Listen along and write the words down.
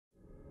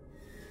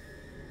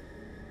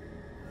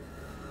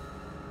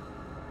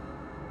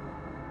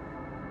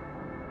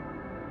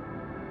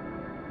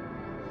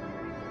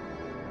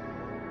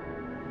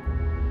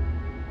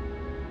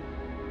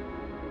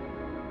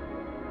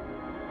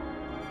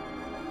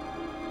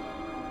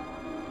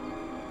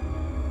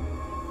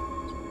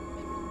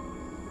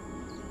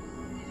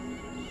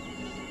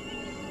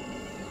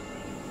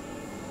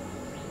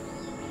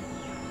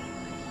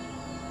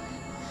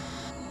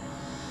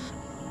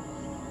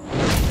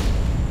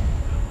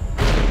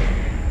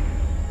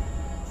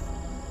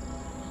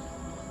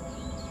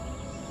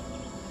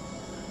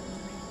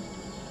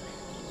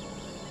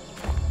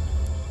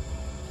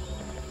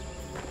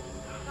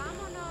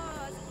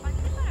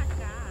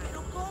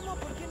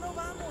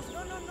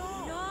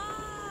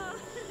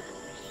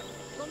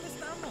¿Dónde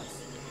estamos?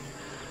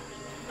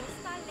 No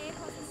está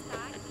lejos, está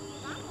aquí.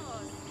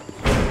 Vamos.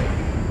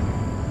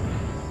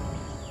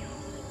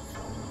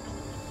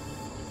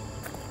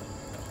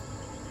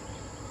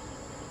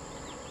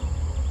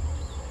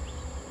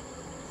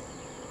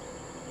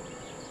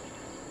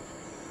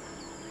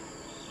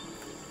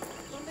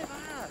 ¿Dónde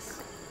vas?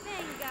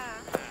 Venga,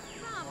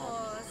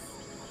 vamos.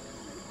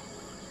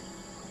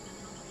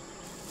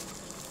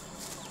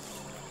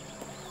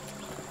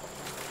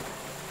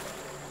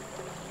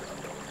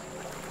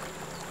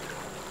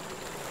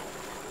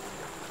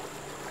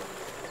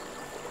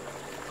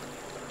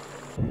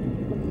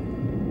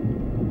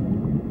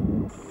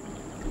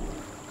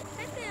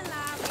 Vete en el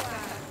agua.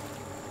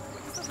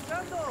 ¿Por qué estás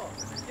jugando?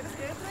 ¿Quieres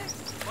que entre?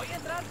 Voy a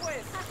entrar,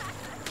 pues.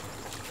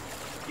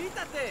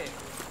 ¡Quítate!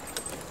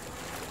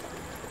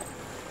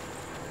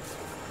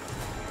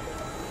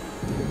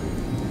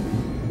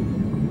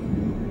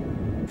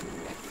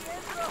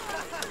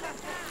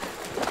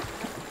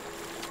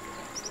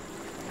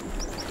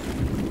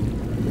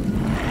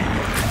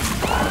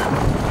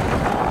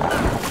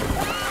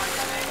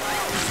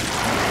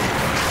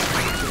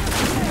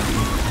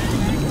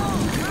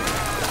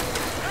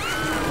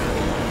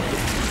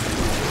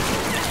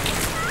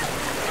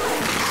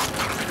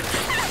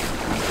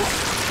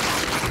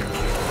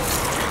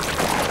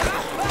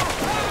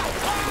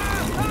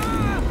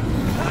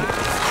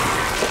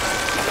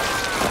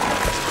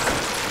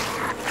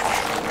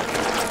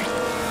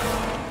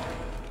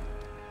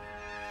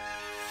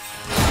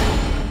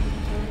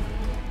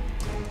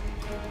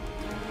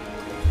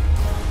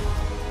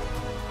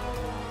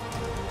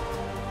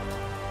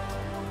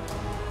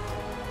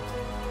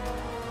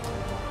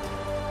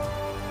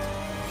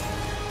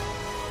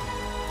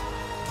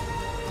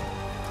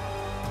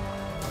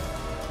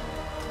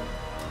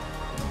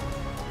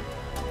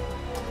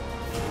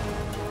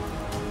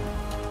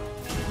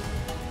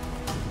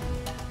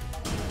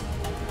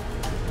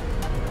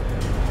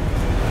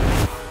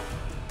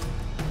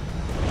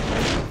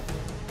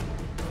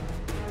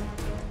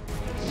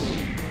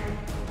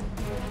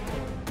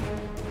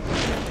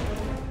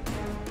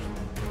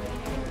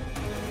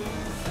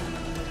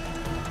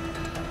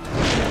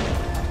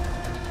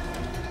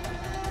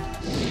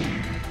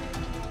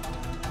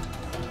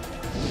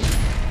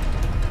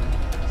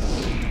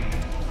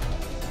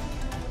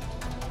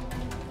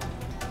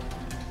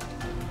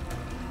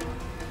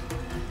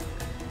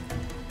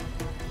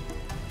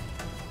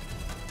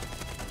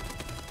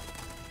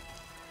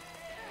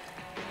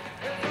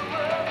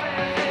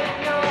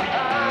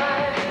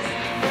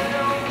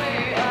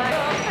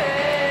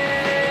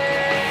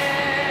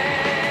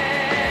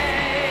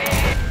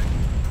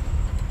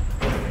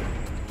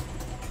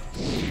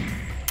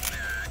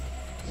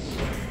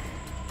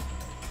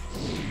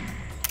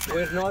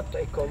 We're not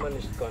a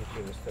communist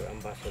country, Mr.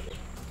 Ambassador.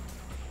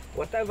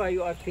 Whatever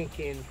you are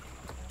thinking,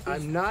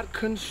 I'm not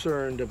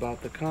concerned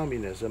about the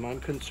communism. I'm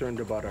concerned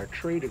about our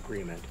trade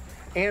agreement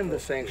and the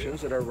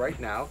sanctions that are right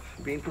now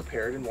being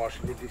prepared in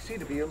Washington, D.C.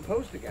 to be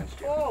imposed against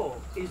you. Oh,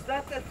 is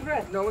that a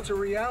threat? No, it's a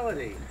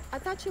reality. I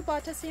thought you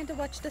brought us in to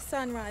watch the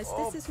sunrise.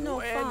 This is no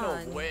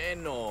fun.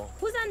 Bueno.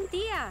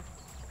 Jusantía.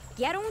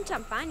 Quiero un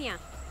champaña.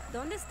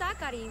 ¿Dónde está,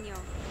 cariño?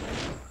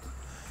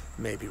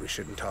 Maybe we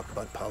shouldn't talk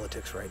about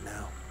politics right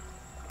now.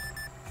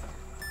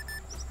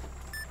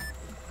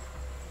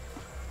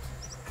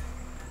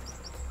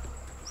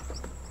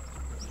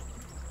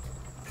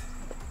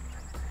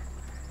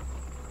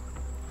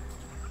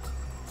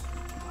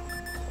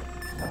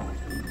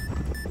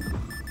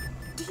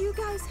 Do you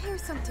guys hear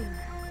something?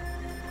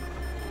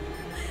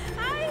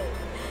 ¡Ay!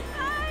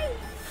 ¡Ay!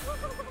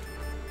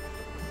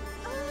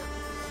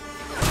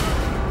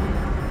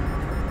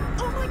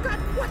 Oh my God!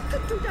 What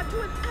could do that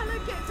to an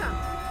alligator?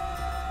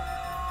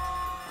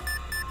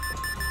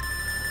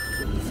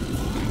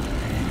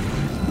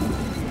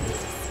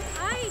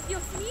 ¡Ay,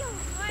 Dios mío!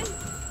 ¡Ay!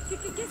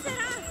 ¿Qué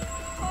será?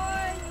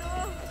 ¡Ay, no!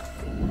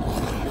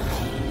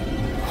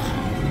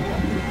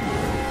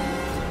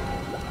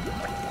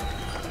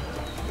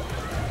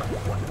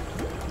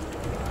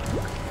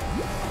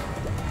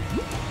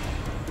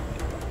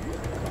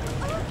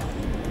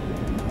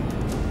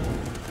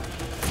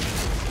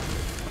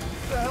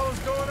 What the hell is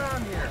going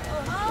on here?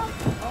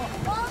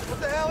 What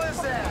the hell is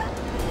that?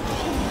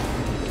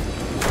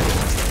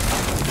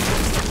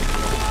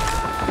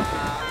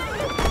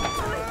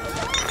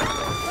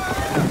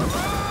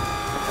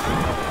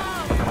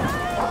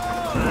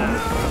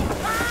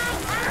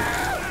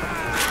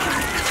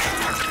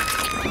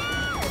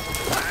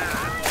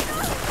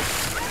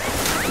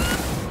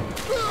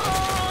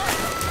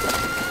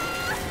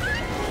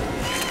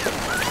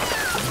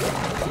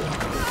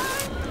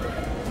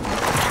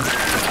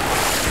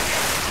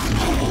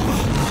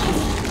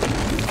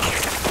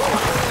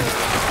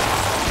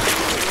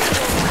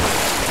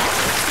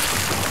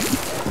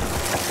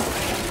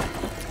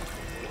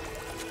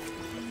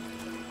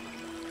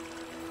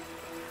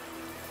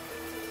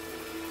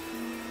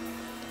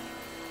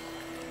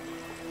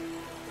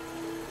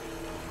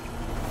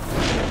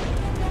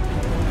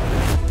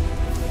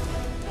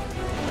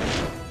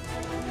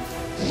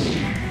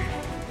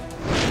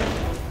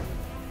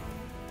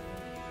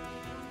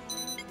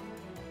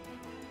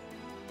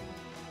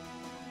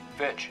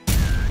 Fitch.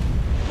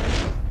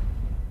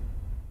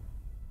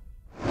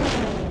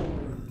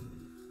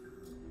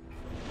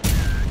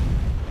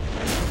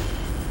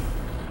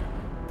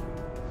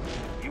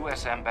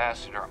 U.S.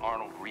 Ambassador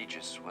Arnold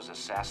Regis was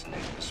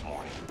assassinated this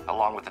morning,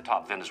 along with the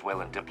top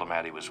Venezuelan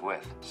diplomat he was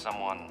with.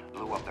 Someone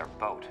blew up their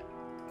boat.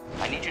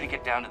 I need you to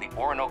get down to the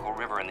Orinoco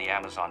River in the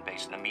Amazon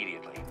basin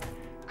immediately.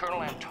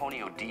 Colonel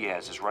Antonio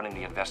Diaz is running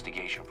the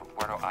investigation from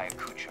Puerto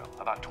Ayacucho,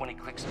 about 20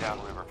 clicks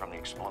downriver from the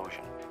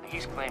explosion.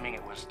 He's claiming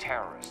it was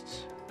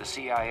terrorists. The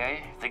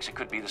CIA thinks it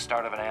could be the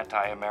start of an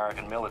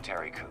anti-American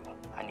military coup.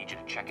 I need you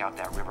to check out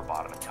that river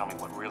bottom and tell me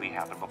what really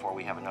happened before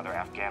we have another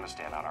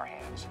Afghanistan on our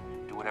hands.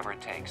 Do whatever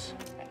it takes,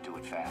 and do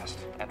it fast.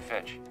 And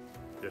Fitch.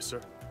 Yes, sir.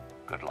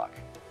 Good luck.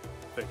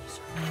 Thank you,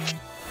 sir.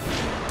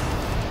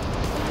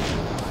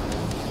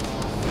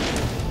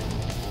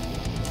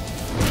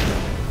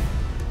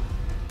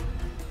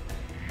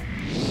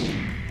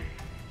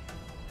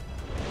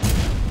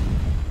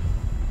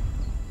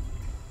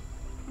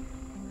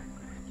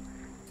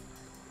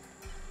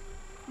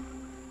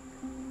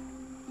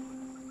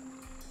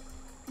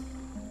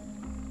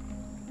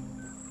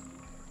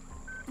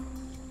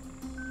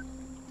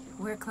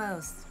 We're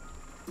close.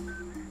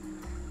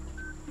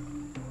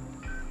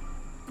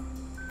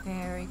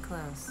 Very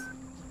close.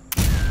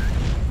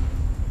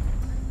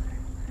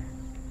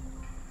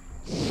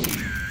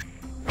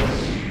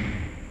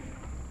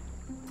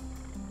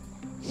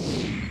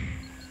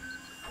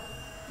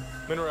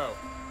 Monroe,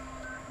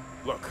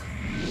 look.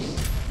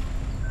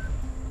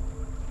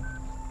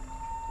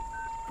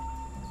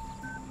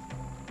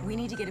 We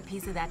need to get a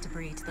piece of that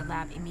debris to the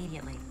lab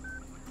immediately.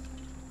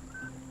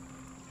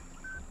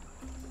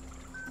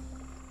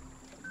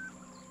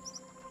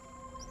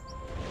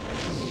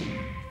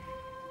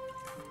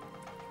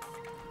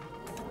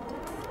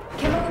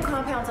 Chemical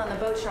compounds on the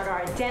boat chart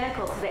are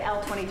identical to the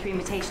L23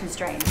 mutation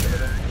strain.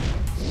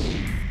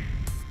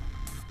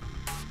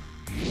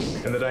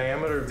 And the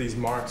diameter of these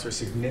marks are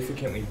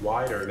significantly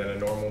wider than a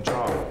normal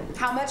jaw.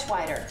 How much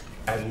wider?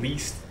 At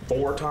least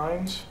 4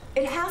 times.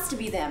 It has to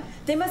be them.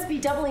 They must be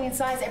doubling in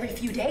size every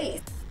few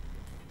days.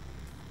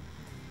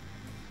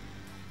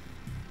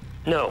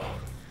 No.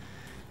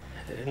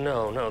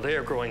 No, they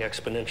are growing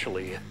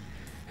exponentially.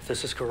 If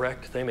this is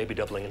correct, they may be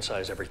doubling in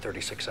size every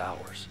 36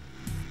 hours.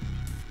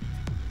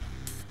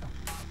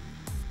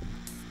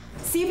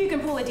 See if you can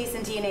pull a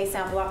decent DNA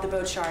sample off the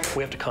boat chart.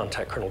 We have to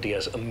contact Colonel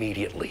Diaz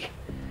immediately.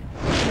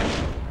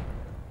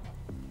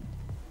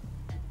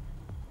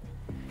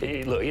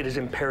 Look, it is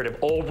imperative.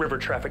 All river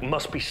traffic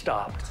must be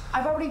stopped.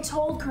 I've already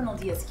told Colonel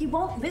Diaz. He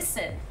won't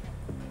listen.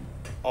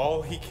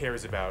 All he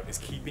cares about is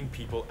keeping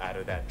people out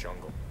of that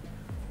jungle.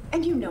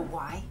 And you know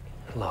why.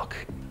 Look,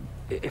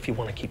 if you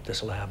want to keep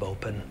this lab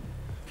open,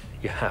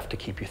 you have to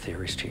keep your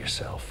theories to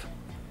yourself.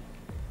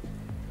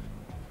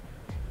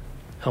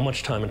 How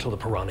much time until the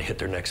Piranha hit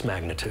their next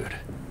magnitude?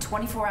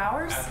 24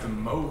 hours? At the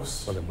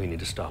most. Well, then we need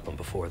to stop them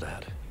before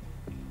that.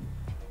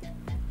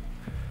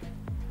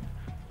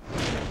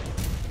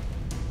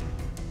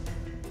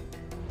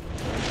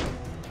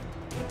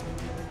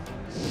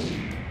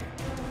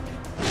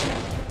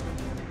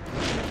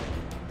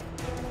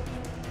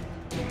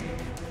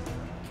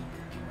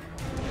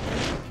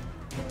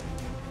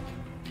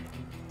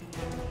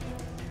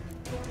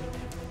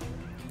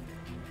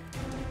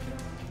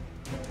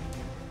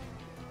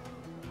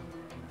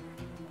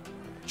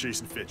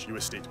 Jason Fitch,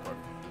 U.S. State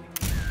Department.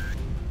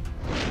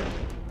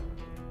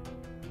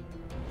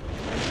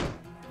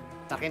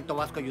 Sargento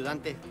Vasco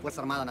Ayudante, Fuerza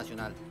Armada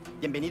Nacional.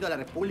 Bienvenido a la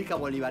República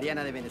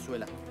Bolivariana de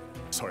Venezuela.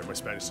 Sorry, my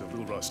Spanish is a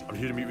little rusty. I'm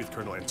here to meet with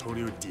Colonel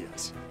Antonio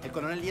Diaz. El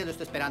coronel Díaz lo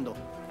está esperando.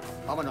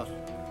 Vámonos.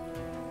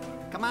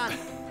 Come on.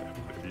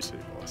 Whatever you say,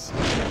 boss.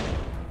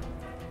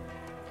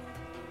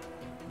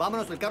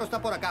 Vámonos, el carro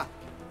está por acá.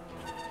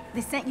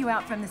 They sent you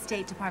out from the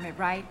State Department,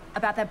 right?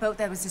 About that boat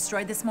that was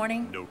destroyed this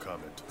morning? No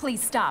comment.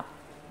 Please stop.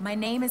 My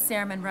name is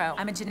Sarah Monroe.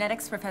 I'm a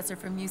genetics professor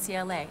from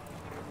UCLA.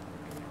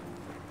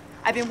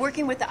 I've been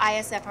working with the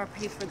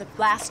ISFRP for the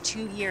last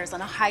 2 years on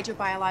a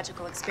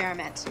hydrobiological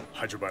experiment.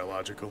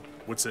 Hydrobiological?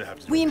 What's that have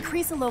to do? We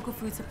increase the local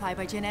food supply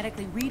by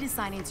genetically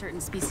redesigning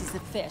certain species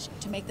of fish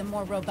to make them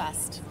more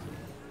robust.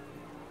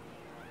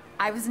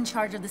 I was in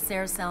charge of the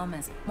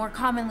Ceroselmas, more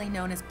commonly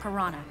known as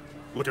Piranha.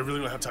 Look, I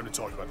really don't have time to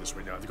talk about this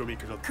right now. I think I'll meet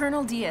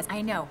Colonel Diaz,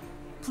 I know.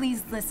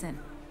 Please listen.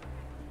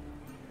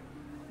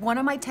 One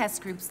of my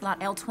test groups, lot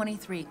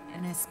L23,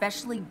 an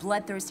especially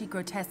bloodthirsty,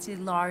 grotesquely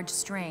large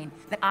strain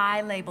that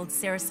I labeled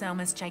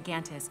Ceroselmas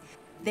gigantes.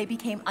 They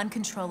became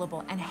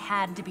uncontrollable and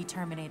had to be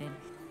terminated.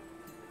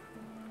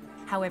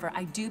 However,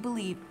 I do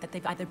believe that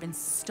they've either been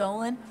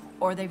stolen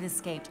or they've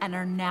escaped and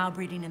are now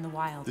breeding in the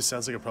wild. This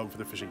sounds like a problem for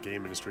the fish and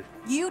game industry.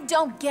 You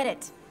don't get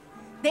it.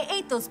 They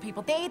ate those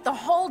people. They ate the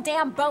whole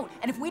damn boat.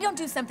 And if we don't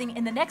do something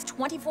in the next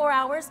 24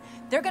 hours,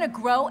 they're gonna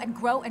grow and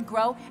grow and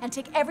grow and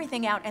take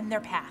everything out in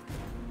their path.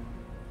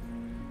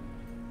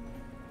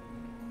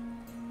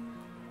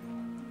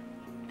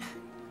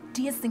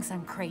 Diaz thinks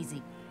I'm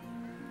crazy.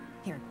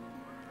 Here,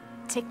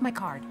 take my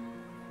card.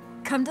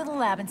 Come to the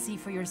lab and see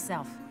for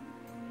yourself.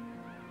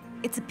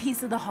 It's a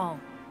piece of the hull.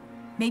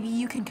 Maybe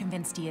you can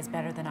convince Diaz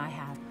better than I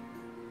have.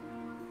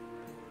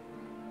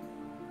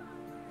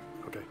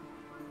 Okay.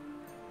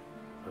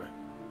 All right.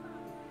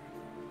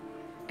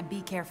 And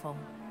be careful.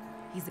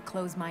 He's a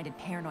closed-minded,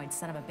 paranoid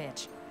son of a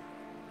bitch.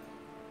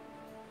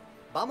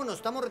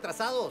 Vámonos, estamos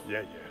retrasados.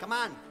 Yeah. Come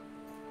on.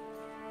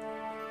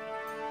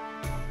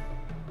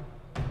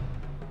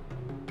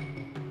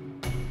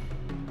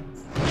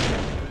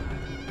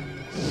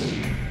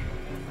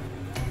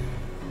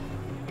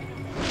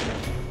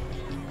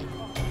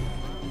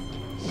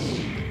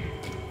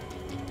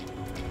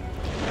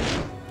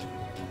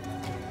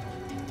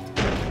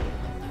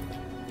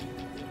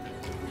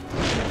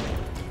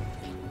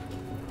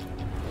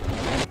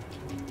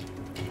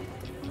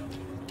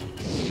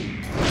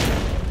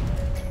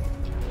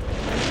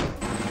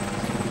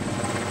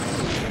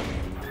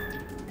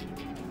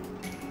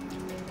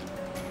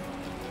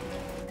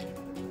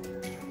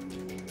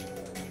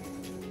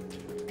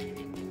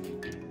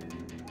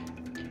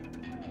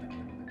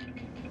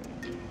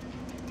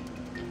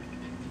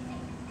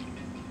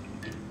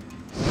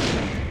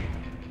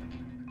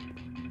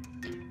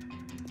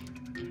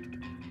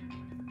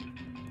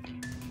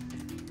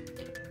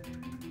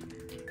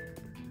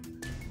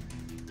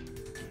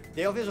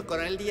 The office of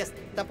Coronel Díaz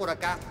está por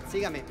acá.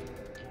 Sígame.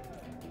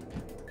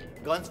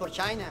 Guns for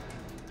China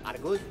are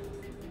good.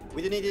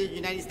 We don't need the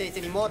United States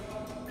anymore.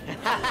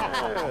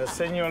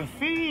 Senor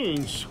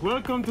Finch,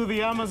 welcome to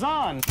the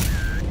Amazon.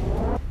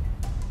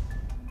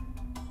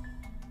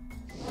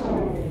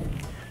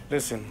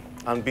 Listen,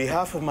 on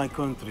behalf of my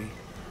country,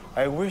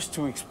 I wish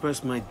to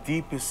express my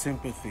deepest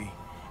sympathy,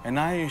 and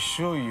I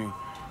assure you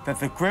that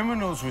the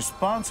criminals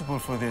responsible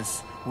for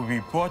this will be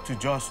brought to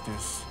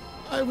justice.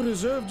 I've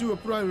reserved you a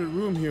private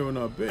room here on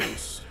our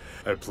base.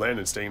 I planned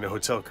on staying in a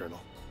hotel,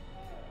 Colonel.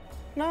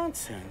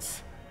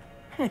 Nonsense.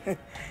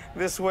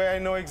 This way I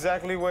know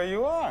exactly where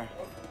you are.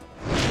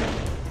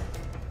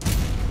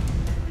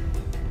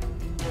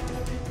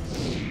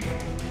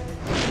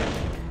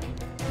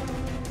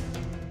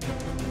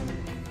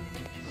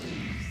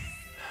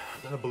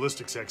 I'm not a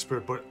ballistics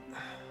expert, but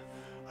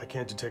I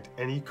can't detect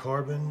any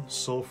carbon,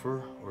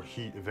 sulfur, or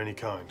heat of any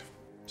kind.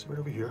 See right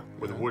over here,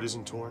 where the wood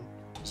isn't torn,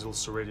 these little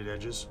serrated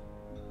edges.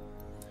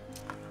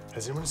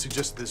 Has anyone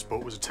suggested this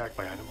boat was attacked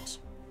by animals?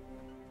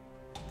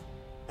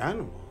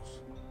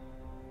 Animals?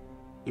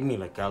 You mean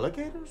like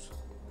alligators?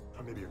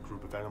 Or maybe a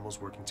group of animals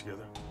working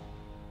together?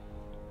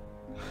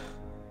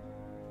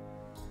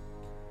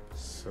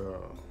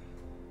 So,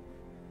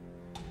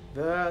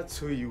 that's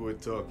who you were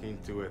talking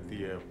to at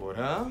the airport,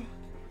 huh?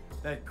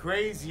 That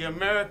crazy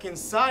American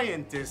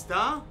scientist,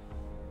 huh?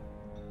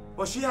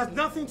 Well, she has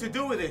nothing to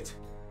do with it.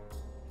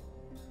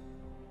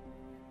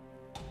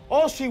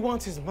 All she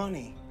wants is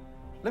money.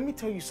 Let me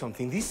tell you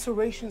something. These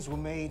serrations were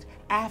made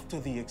after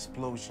the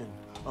explosion,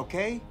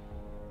 okay?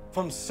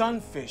 From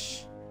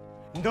sunfish,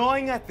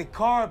 gnawing at the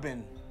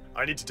carbon.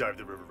 I need to dive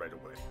the river right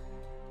away.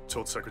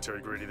 Told Secretary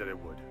Grady that I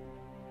would.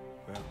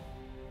 Well,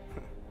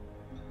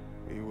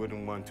 we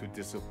wouldn't want to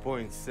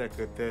disappoint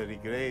Secretary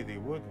Grady,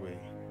 would we?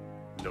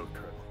 No,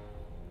 Colonel.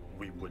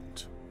 We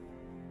wouldn't.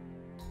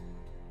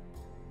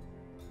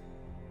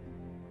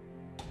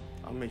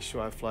 I'll make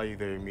sure I fly you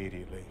there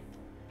immediately.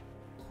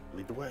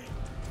 Lead the way.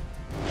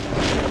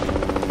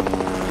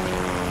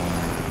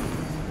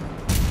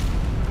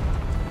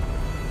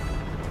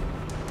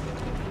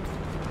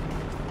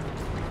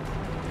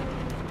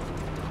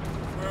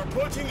 We're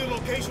approaching the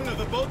location of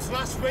the boat's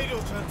last radio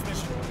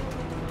transmission.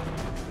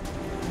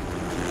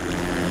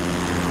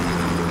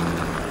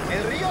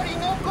 El río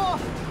Orinoco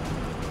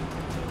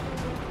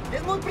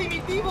es muy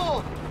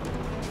primitivo.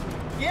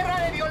 Tierra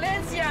de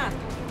violencia.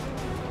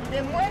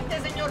 De muerte,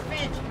 señor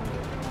Finch.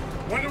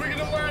 When are we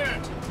gonna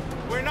land?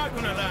 We're not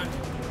gonna land.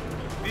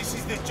 This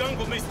is the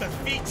jungle, Mr.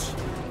 Finch.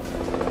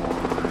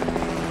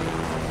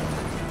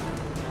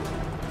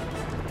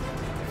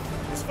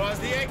 As far as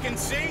the eye can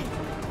see,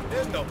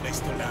 there's no place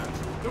to land.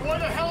 Then why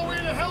the hell are we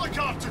in a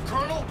helicopter,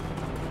 Colonel?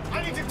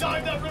 I need to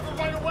dive that river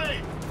right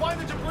away. Find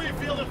the debris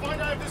field and find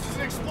out if this is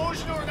an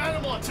explosion or an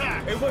animal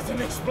attack. It was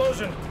an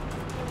explosion.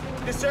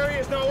 This area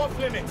is now off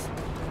limits.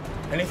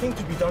 Anything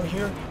to be done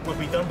here will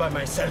be done by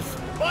myself.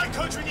 My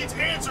country needs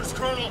answers,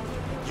 Colonel.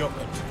 Your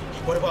country.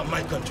 What about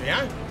my country,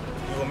 huh?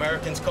 You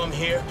Americans come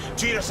here,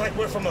 treat us like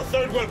we're from a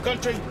third world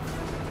country?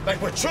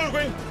 Like we're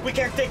children? We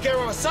can't take care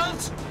of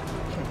ourselves?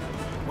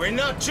 We're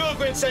not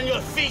children,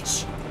 Senor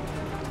Finch.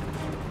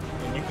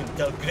 And you can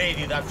tell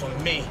Grady that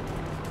from me.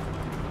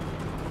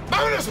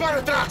 ¡Vámonos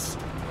para atrás!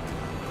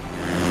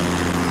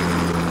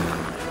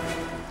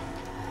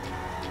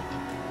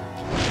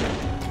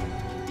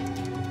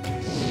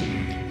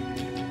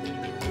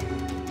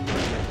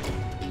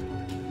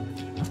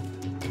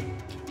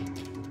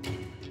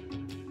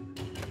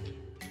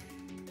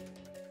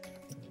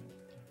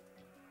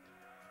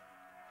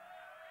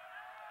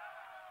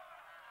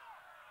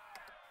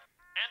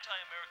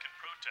 Anti-American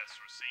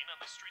protests were seen on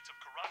the streets of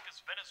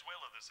Caracas,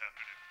 Venezuela this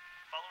afternoon,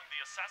 following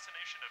the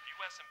assassination of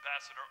U.S.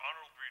 Ambassador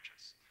Arnold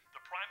Regis, the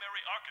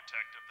primary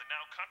architect of the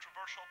now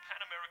controversial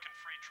Pan-American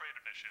Free Trade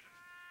Initiative.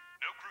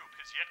 No group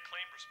has yet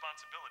claimed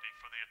responsibility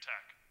for the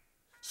attack.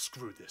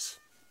 Screw this.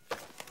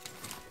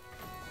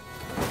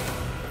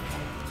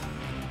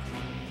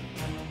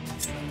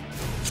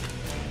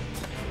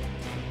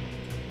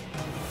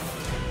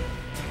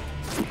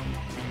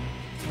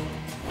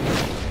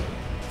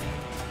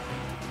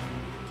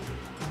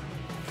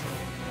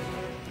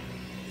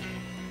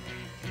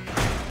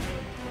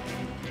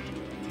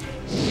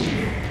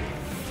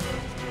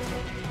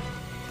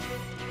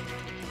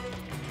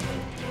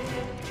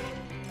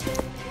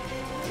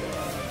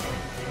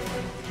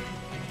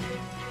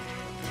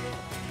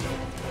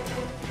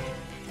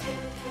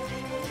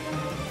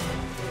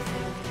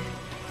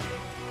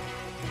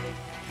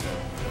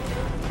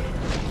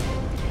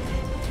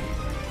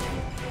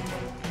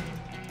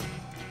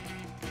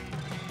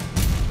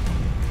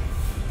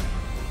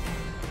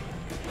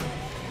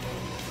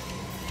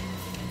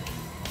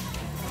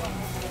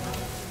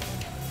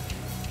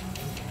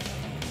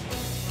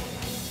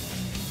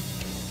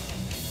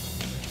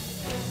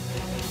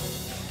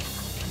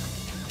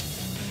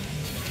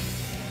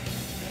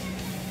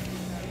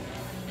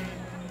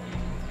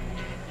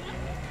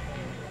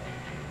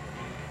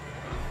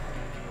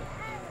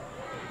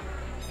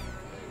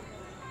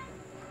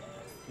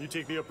 You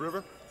take me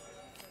upriver?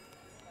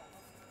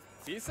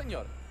 Sí,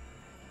 señor.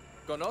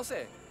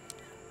 ¿Conoce?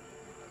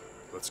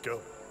 Let's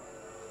go.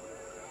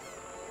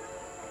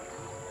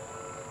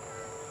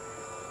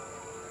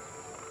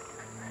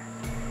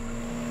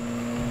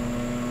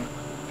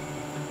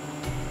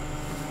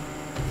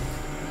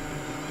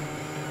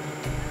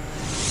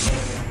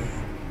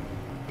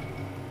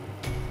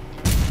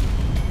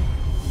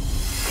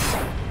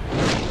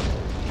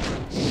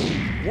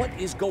 What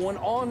is going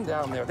on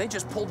down there? They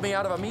just pulled me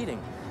out of a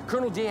meeting.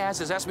 Colonel Diaz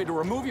has asked me to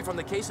remove you from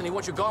the case, and he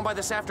wants you gone by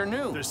this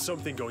afternoon. There's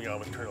something going on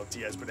with Colonel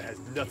Diaz, but it has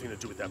nothing to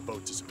do with that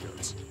boat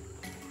disappearance.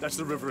 That's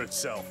the river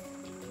itself.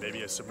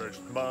 Maybe a submerged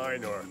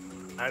mine or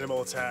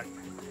animal attack.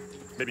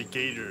 Maybe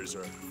gators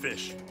or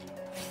fish.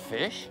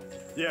 Fish?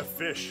 Yeah,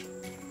 fish.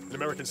 An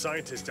American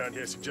scientist down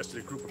here suggested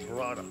a group of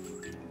piranha.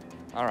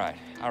 All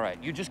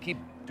right. You just keep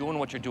doing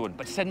what you're doing,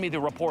 but send me the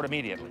report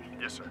immediately.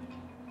 Yes, sir.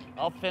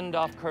 I'll fend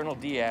off Colonel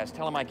Diaz.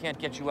 Tell him I can't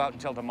get you out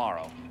until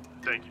tomorrow.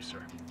 Thank you,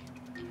 sir.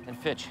 And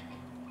Fitch,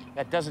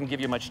 that doesn't give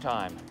you much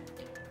time.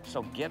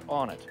 So get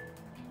on it.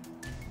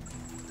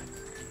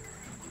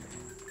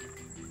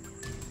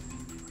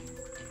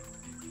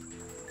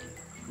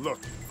 Look,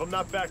 if I'm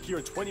not back here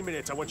in 20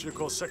 minutes, I want you to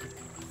call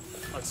secretary.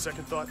 On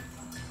second thought,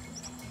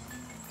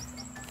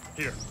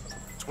 here,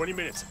 20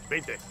 minutes,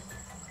 20.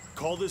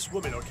 Call this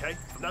woman, okay?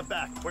 If I'm not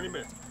back, 20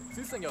 minutes.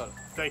 Sí, señor.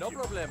 Thank you. No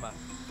problema.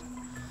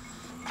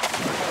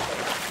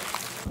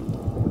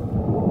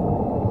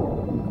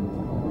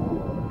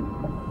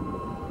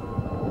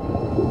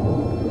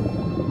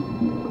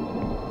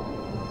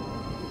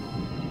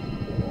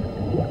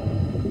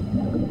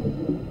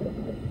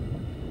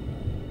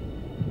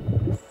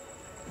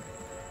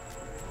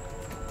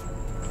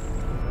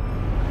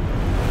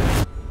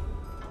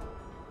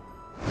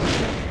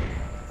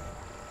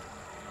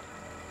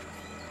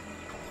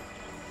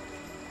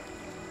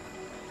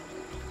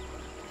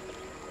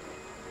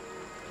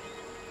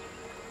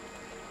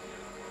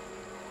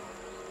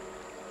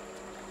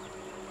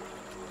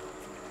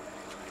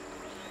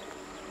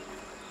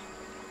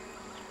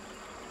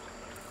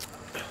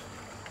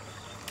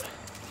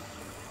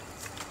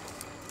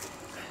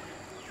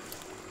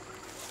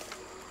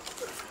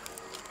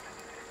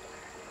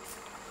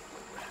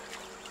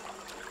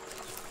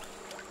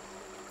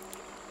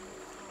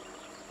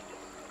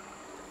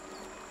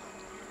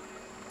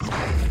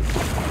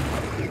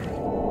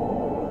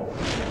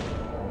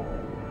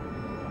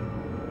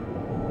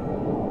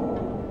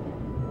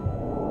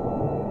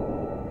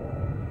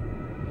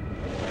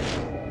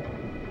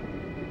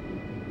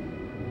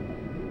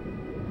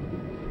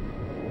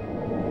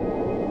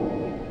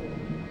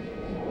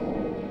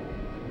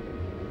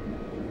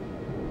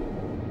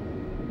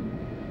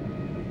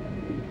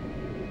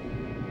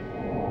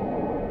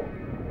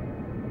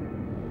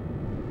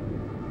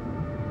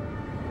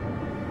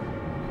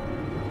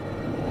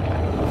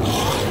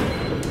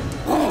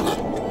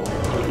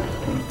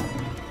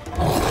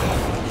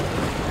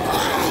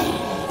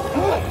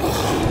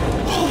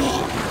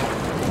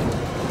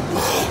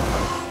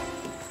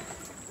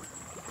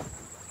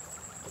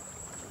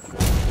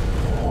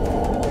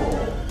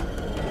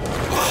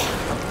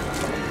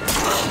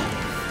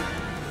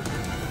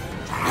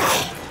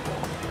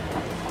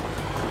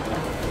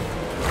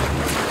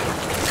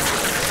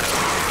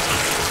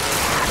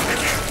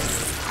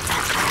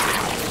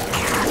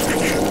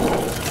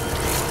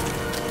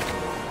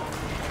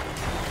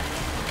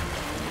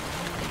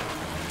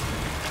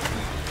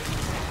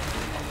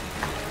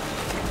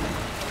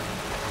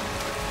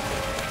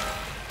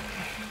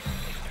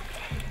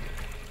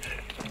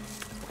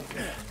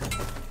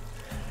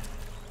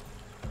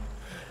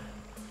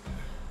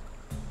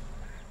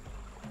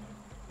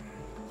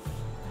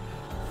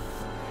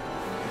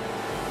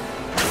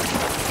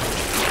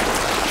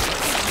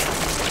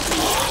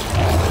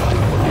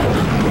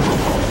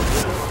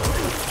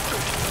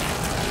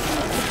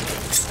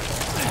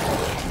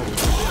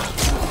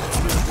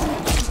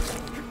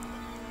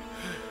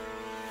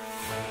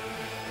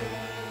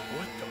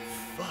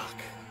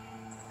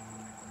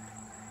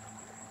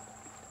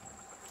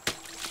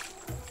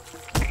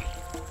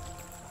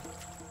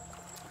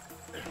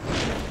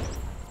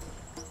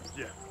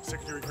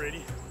 Secretary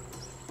Grady?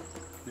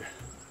 Yeah,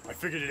 I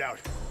figured it out.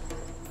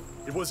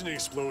 It wasn't an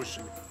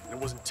explosion, and it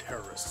wasn't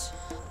terrorists.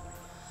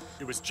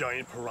 It was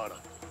giant piranha.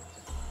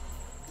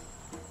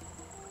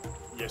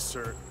 Yes,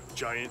 sir,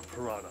 giant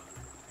piranha.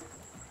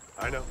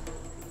 I know.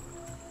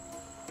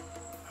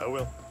 I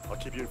will. I'll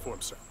keep you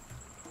informed, sir.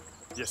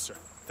 Yes, sir.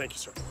 Thank you,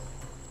 sir.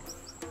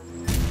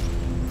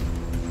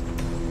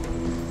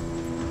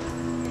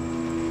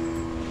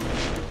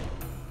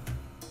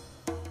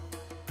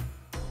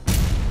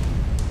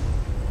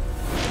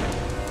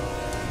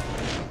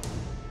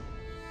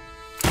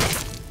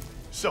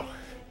 So,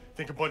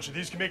 think a bunch of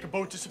these can make a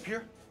boat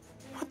disappear?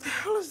 What the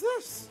hell is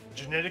this?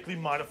 Genetically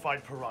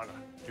modified piranha.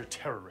 You're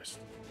terrorist.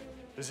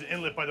 There's an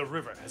inlet by the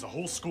river. It has a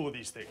whole school of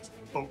these things.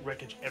 Boat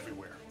wreckage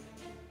everywhere.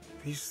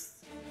 These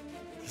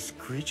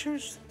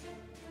creatures?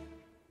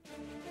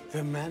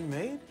 They're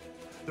man-made?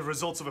 The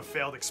results of a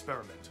failed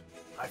experiment.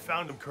 I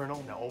found them,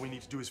 Colonel. Now all we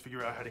need to do is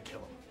figure out how to kill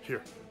them.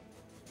 Here.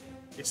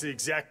 It's the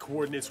exact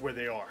coordinates where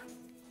they are.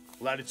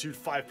 Latitude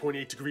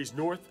 5.8 degrees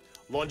north,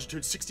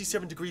 longitude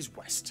 67 degrees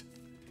west.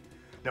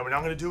 Now what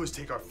I'm gonna do is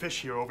take our fish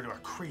here over to our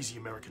crazy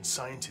American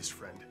scientist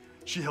friend.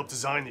 She helped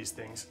design these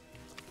things.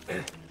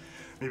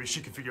 Maybe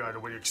she can figure out a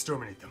way to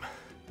exterminate them.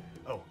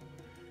 Oh,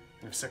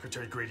 and if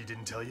Secretary Grady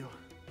didn't tell you,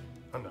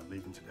 I'm not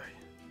leaving today.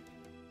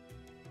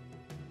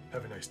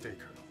 Have a nice day,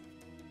 Colonel.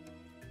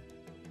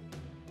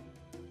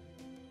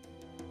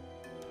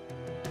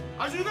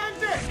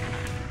 Ayudante!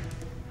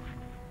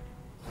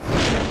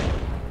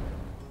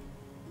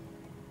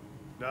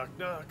 Knock,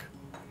 knock.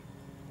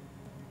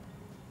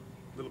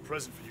 Little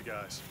present for you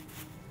guys.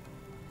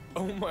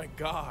 Oh my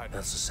God.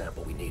 That's the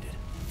sample we needed.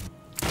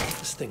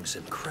 This thing's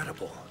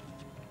incredible.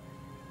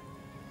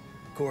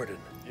 Gordon.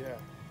 Yeah.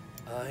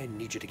 I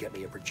need you to get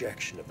me a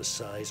projection of the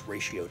size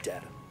ratio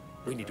data.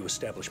 We need to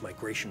establish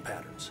migration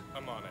patterns.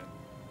 I'm on it.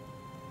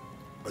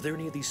 Are there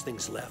any of these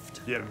things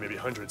left? Yeah, maybe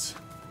hundreds.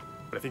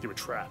 But I think they were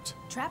trapped.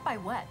 Trapped by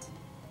what?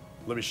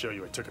 Let me show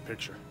you. I took a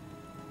picture.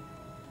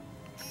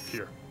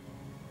 Here.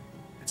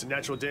 It's a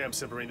natural dam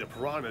separating the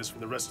piranhas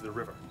from the rest of the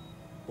river.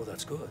 Well,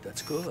 that's good.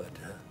 That's good.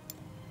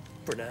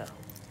 For now.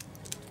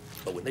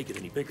 But when they get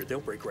any bigger, they'll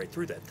break right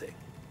through that thing.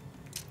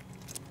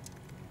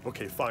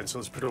 Okay, fine. So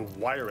let's put a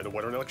wire in the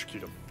water and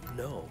electrocute them.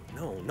 No.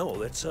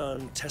 That's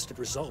untested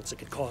results. It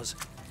could cause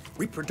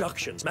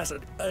reproductions,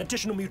 massive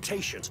additional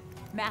mutations.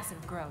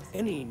 Massive growth.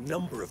 Any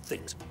number of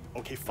things.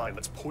 Okay, fine.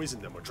 Let's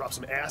poison them or drop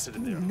some acid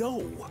in there.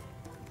 No.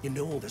 You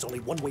know, there's only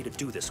one way to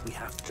do this. We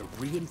have to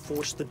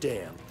reinforce the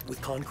dam with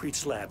concrete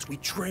slabs. We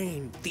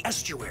drain the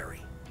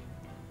estuary.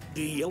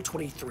 The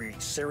L-23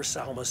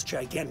 Cerassalmus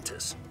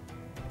gigantus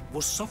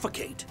will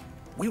suffocate.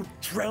 We'll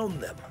drown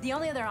them. The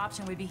only other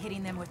option would be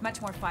hitting them with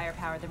much more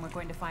firepower than we're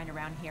going to find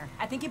around here.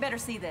 I think you better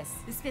see this.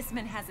 This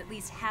specimen has at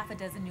least half a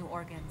dozen new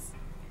organs.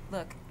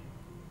 Look,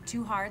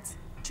 2 hearts,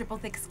 triple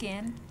thick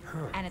skin,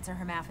 and it's a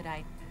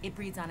hermaphrodite. It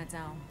breeds on its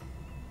own.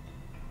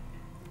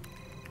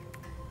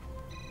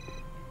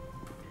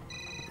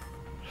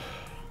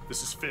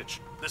 This is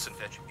Fitch. Listen,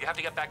 Fitch, you have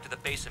to get back to the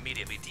base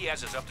immediately.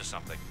 Diaz is up to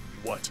something.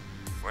 What?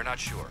 We're not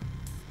sure.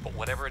 But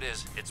whatever it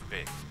is, it's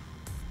big.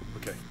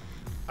 Okay.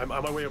 I'm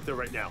on my way up there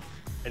right now.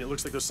 And it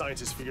looks like those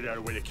scientists figured out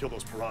a way to kill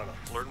those piranha.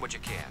 Learn what you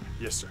can.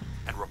 Yes, sir.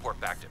 And report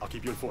back to me. I'll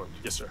keep you informed.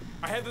 Yes, sir.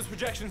 I have those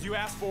projections you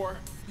asked for.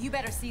 You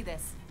better see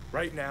this.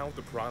 Right now,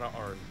 the piranha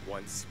are in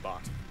one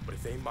spot. But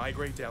if they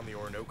migrate down the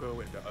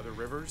Orinoco into other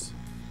rivers,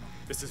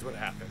 this is what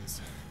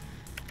happens.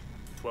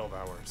 12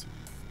 hours,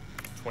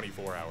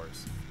 24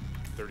 hours,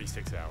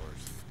 36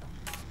 hours.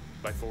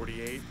 By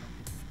 48,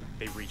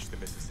 they reach the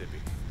Mississippi.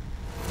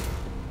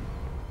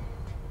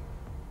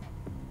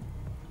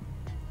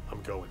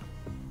 I'm going.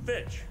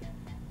 Fitch.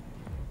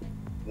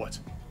 What?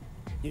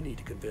 You need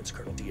to convince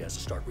Colonel Diaz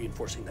to start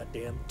reinforcing that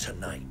dam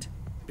tonight,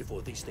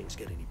 before these things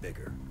get any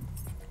bigger.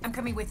 I'm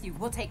coming with you.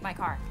 We'll take my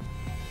car.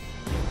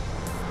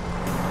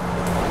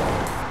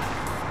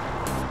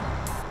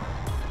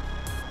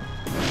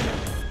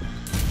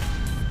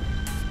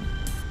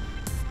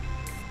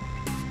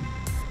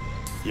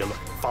 Yeah, look,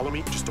 follow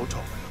me, just don't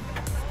talk.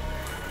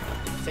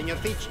 Señor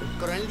Fitch,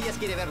 Coronel Díaz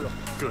quiere verlo.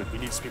 Good, we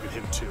need to speak with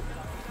him too.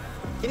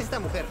 ¿Quién es esta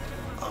mujer?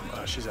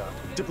 She's a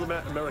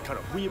diplomat Americana.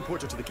 We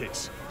import her to the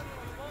case.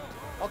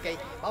 Okay,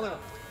 vámonos.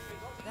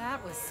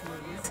 That was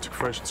smooth. Took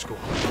French in school.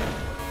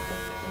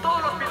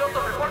 Todos los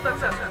pilotos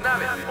repórtense a sus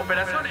naves.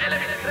 Operación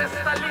L-23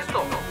 está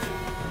listo.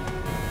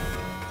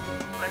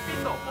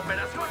 Repito,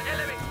 Operación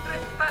L-23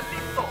 está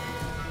listo.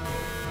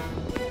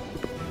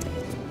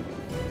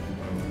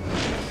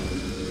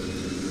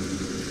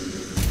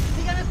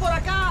 ¡Síganos por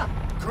acá!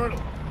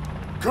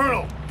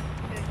 Colonel!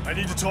 I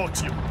need to talk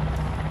to you.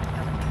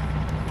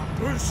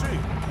 Who is she?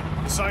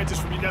 The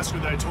scientist from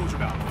UNESCO that I told you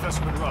about,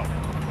 Professor Monroe.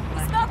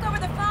 We spoke over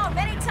the phone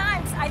many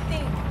times, I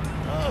think.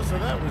 Oh, so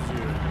that was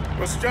you.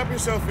 Well, strap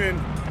yourself in.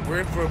 We're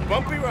in for a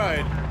bumpy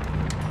ride.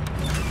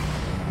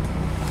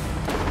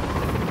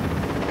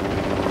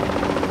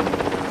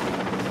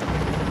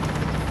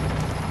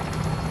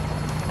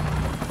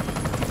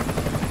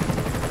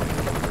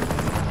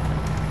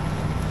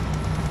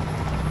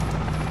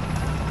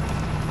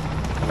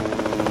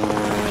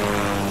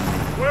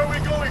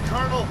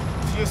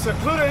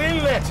 secluded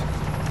inlet.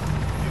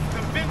 You've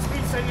convinced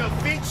me, Senor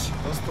Finch.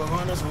 Those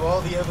piranhas were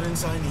all the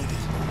evidence I needed.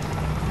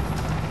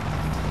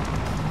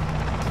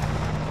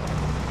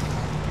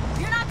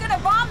 You're not gonna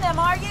bomb them,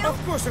 are you?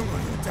 Of course I'm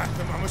going to attack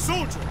them. I'm a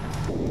soldier.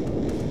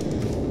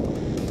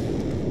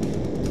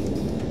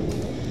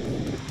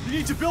 You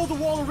need to build a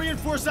wall and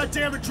reinforce that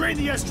dam and drain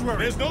the estuary.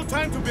 There's no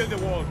time to build a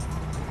wall.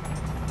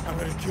 I'm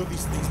gonna kill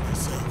these things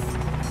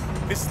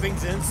myself. This thing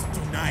ends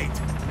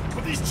tonight.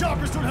 But these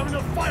choppers don't have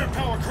enough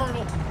firepower,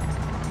 Colonel.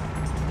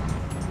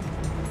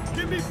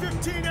 Give me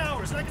 15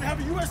 hours and I can have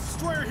a U.S.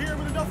 destroyer here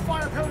with enough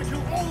firepower to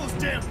kill all those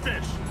damn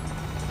fish.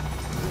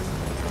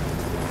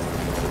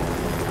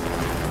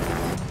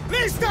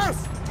 ¡Listos!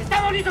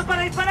 ¡Estamos listos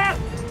para disparar!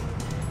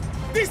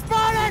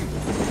 ¡Disparen!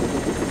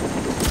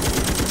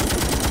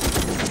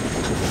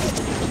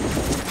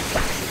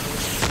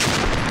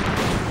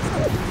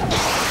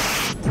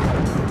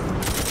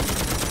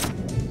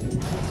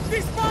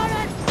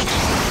 ¡Disparen!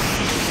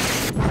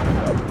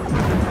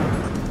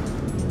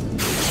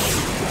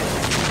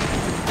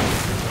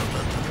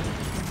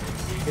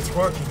 It's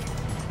working.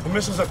 The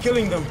missiles are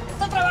killing them.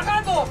 ¡Está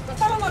trabajando! ¡Lo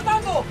estamos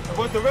matando! I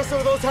want the rest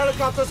of those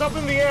helicopters up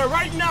in the air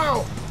right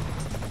now!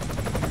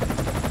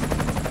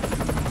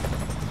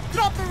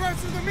 Drop the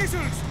rest of the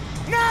missiles!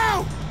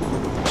 Now!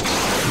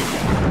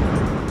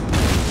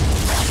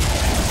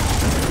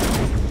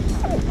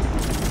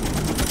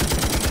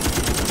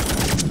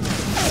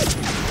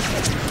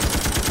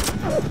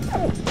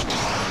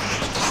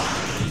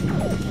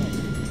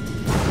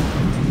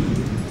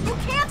 You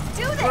can't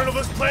do this! Colonel,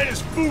 this plan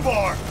is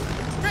FUBAR!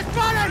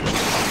 ¡Disparen!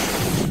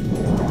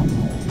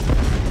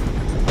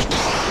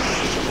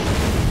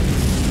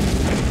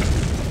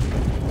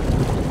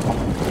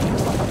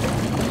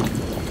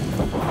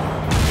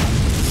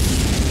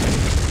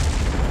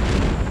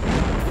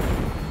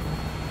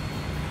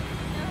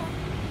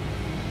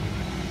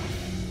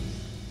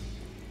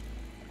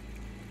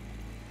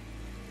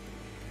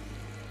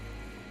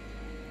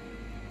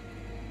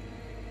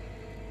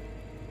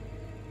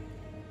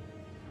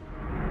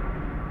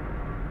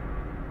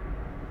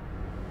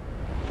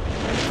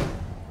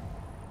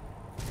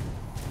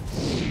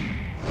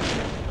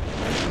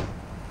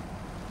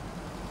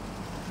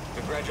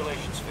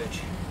 Congratulations,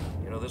 Fitch.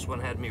 You know, this one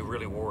had me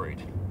really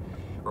worried.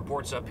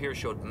 Reports up here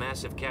showed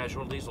massive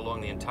casualties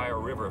along the entire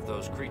river if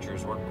those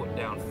creatures weren't put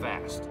down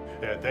fast.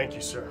 Yeah, thank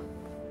you, sir.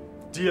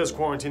 Diaz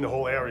quarantined the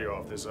whole area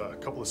off. There's a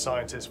couple of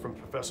scientists from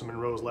Professor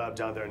Monroe's lab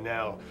down there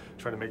now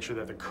trying to make sure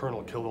that the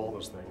Colonel killed all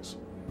those things.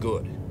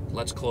 Good.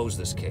 Let's close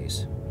this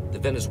case. The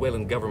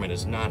Venezuelan government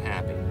is not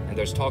happy, and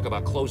there's talk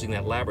about closing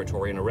that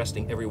laboratory and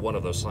arresting every one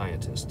of those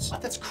scientists.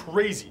 That's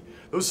crazy.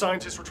 Those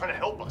scientists were trying to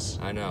help us.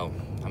 I know.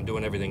 I'm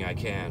doing everything I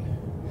can.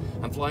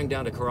 I'm flying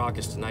down to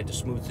Caracas tonight to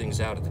smooth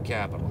things out at the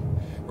capital.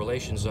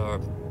 Relations are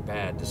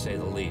bad, to say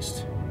the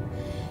least.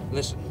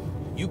 Listen,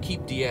 you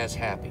keep Diaz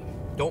happy.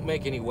 Don't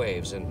make any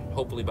waves, and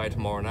hopefully by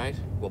tomorrow night,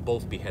 we'll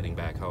both be heading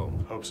back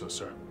home. Hope so,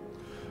 sir.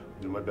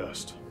 I'll do my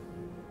best.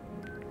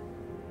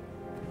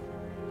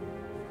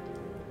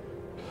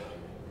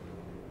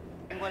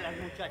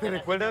 ¿Te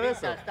recuerdas de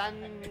eso?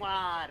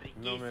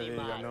 No me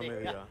diga, no me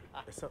diga.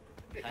 Eso...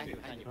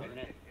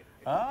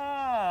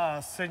 Ah,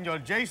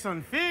 señor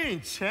Jason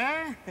Finch,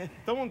 ¿eh?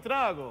 Toma un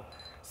trago.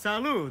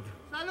 Salud.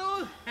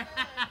 ¡Salud!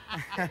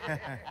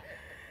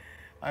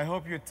 I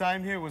hope your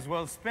time here was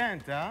well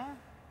spent, huh?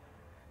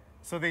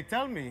 So they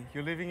tell me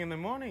you're leaving in the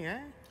morning,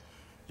 eh?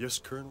 Yes,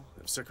 Colonel.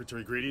 If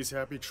Secretary Grady is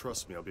happy,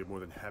 trust me, I'll be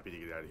more than happy to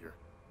get out of here.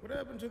 What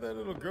happened to that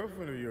little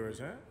girlfriend of yours,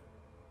 huh?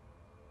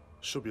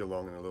 She'll be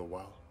along in a little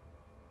while.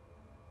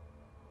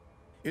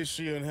 Is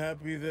she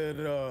unhappy that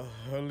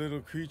her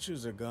little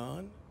creatures are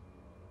gone?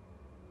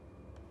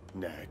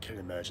 Nah, I can't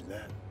imagine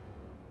that.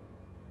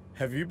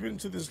 Have you been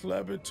to this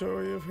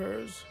laboratory of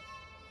hers?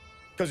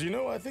 Because, you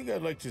know, I think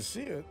I'd like to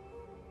see it.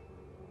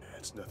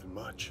 It's nothing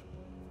much.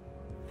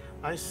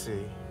 I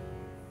see.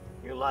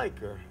 You like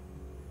her.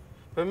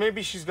 But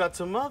maybe she's got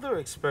some other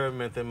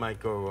experiment that might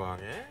go wrong,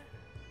 eh?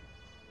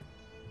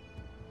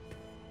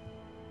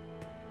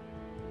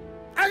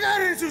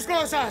 ¡Agarren sus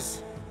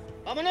cosas!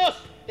 ¡Vámonos!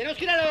 ¡Tenemos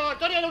que ir al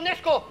laboratorio de la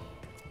UNESCO!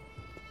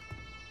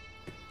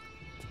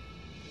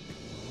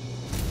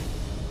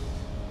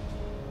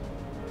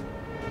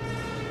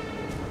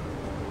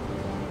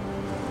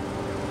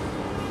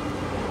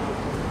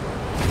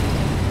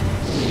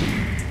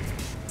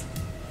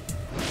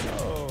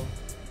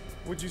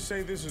 Would you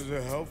say this is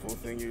a helpful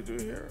thing you do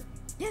here?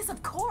 Yes,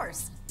 of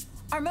course.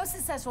 Our most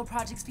successful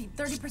projects feed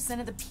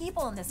 30% of the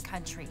people in this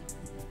country.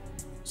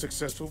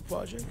 Successful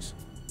projects?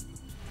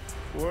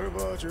 What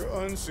about your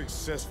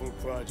unsuccessful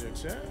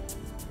projects, eh?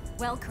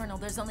 Well, Colonel,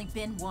 there's only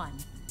been one.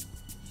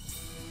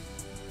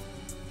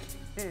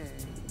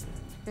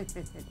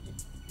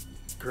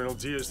 Colonel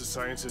Diaz, the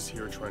scientists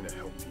here are trying to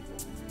help people.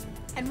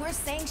 And we're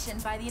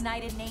sanctioned by the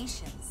United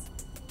Nations.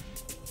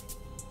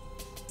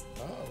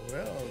 Oh,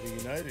 well, the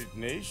United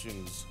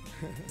Nations.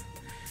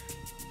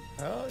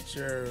 How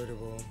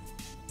charitable.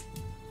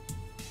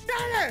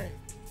 ¡Dale!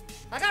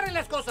 ¡Agarren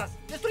las cosas!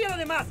 ¡Destruyan lo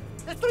demás!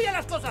 ¡Destruyan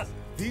las cosas!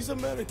 These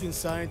American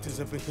scientists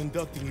have been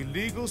conducting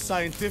illegal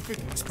scientific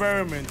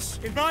experiments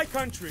in my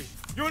country.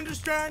 You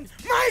understand?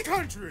 My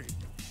country!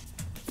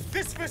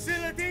 This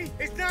facility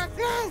is now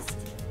closed!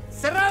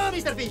 Cerrado,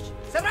 Mr. Fish!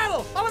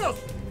 Cerrado! Vámonos!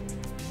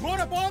 Board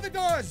up all the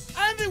doors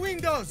and the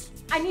windows!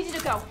 I need you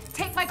to go.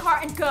 Take my car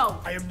and go.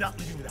 I am not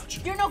leaving without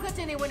you. You're no good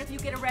to anyone if you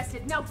get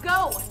arrested. Now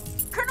go!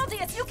 Colonel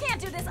Diaz, you can't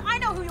do this. I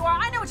know who you are.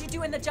 I know what you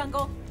do in the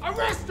jungle.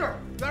 Arrest her!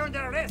 You're under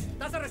arrest.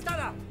 Estás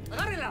arrestada.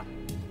 Agárrela.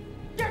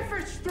 Get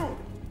Fish too!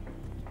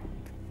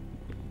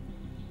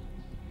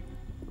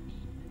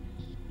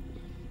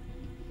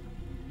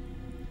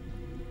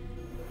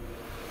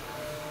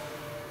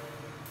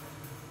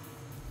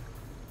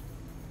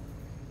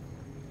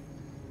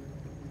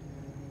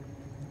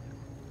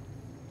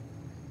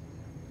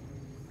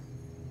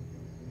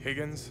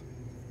 Higgins,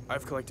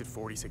 I've collected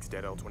 46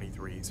 dead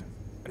L-23s.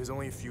 There's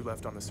only a few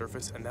left on the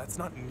surface, and that's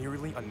not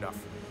nearly enough.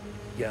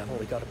 Yeah, I've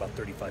only got about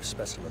 35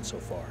 specimens so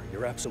far.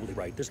 You're absolutely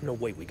right. There's no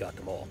way we got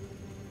them all.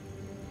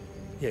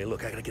 Yeah,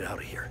 look, I gotta get out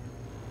of here.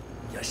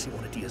 Yeah, I see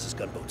one of Diaz's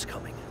gunboats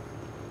coming.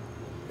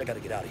 I gotta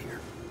get out of here.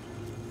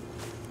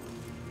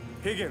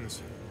 Higgins!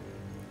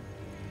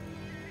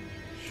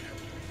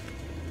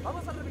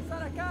 Vamos a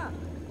revisar acá.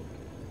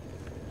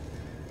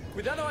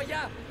 Cuidado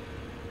allá.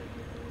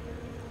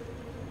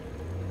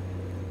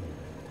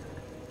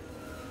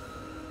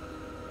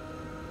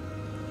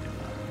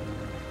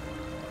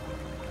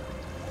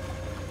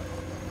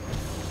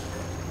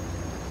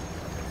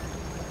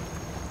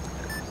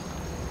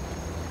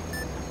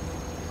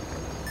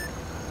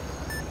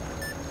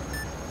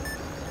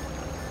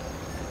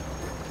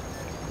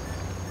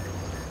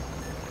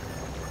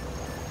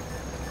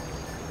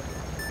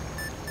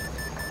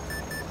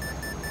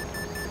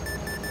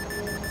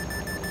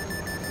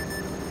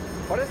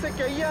 Parece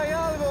que ahí hay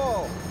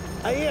algo.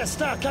 Ahí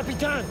está,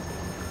 capitán.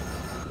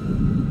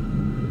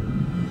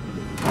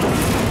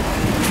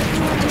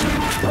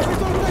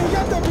 ¡Un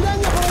gigante de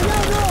piranha por allá,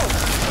 no!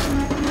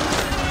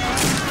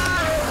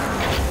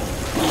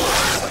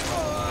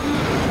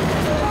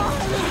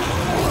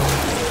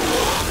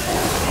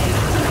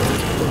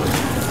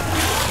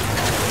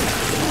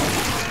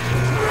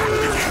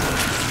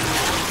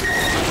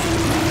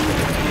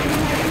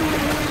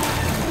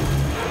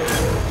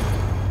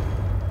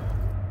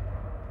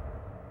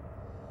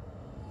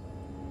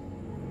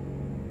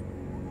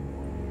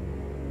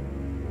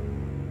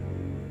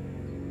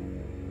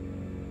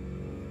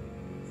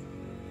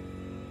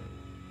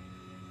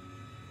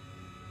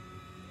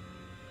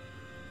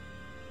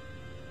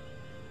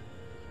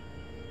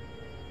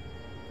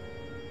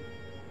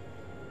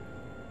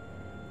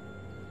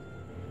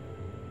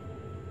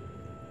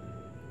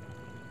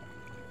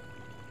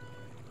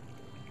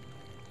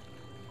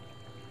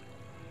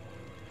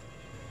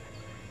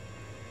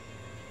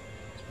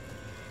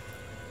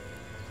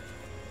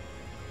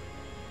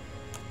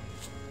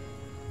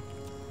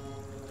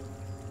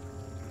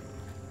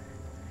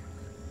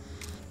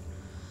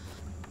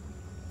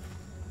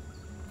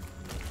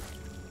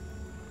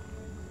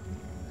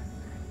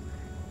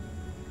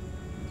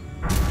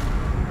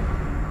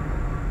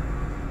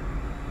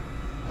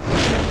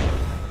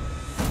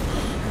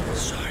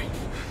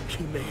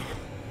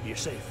 You're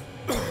safe.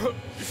 You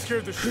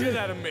scared the shit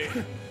out of me.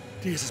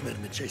 Diaz's men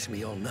have been chasing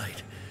me all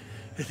night.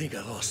 I think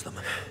I lost them.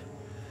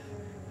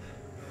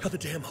 How'd the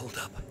dam hold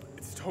up?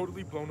 It's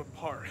totally blown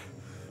apart.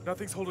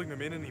 Nothing's holding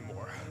them in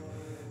anymore.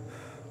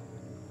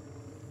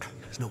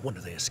 It's no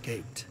wonder they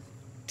escaped.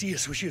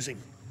 Diaz was using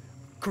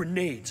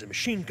grenades and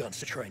machine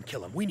guns to try and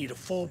kill him. We need a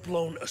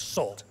full-blown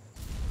assault.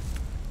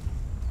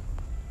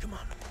 Come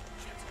on.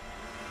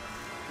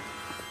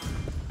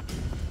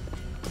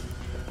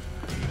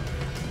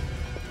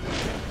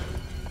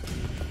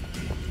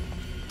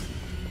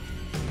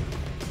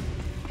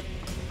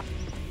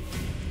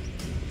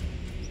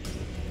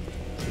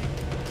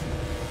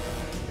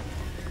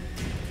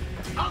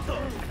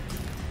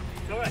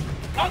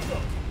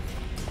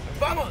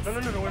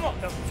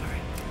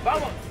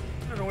 Vamos!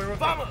 No, we're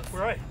vamos! We're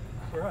right.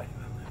 We're right.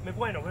 Me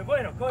bueno.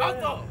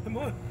 Alto! Me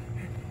bueno.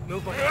 No! I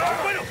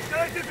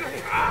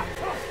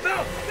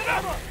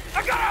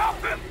gotta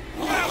help him!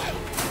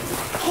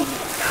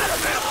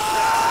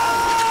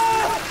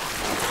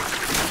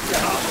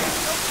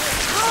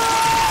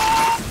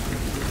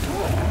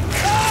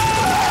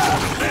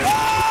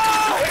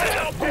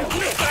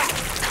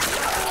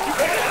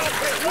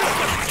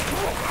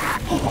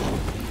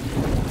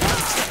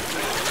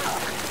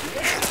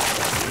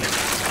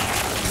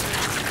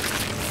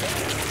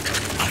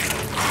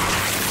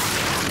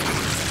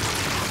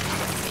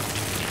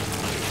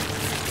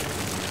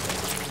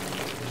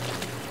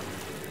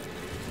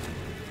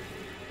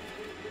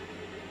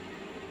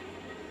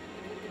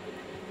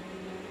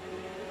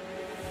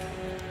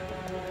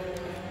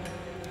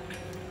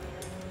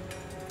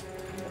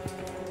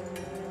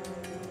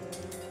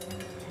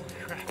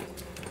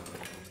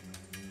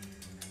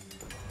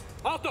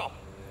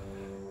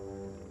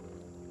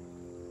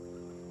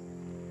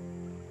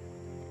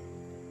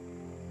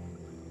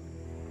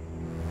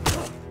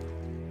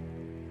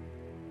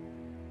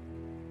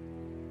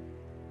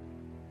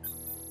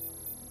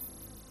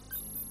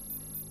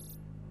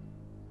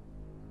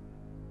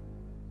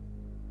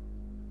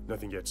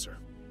 Nothing yet, sir.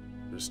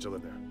 They're still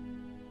in there.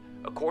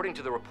 According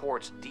to the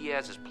reports,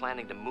 Diaz is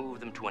planning to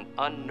move them to an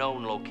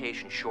unknown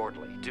location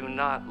shortly. Do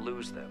not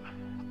lose them.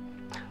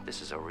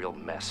 This is a real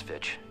mess,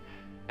 Fitch.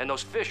 And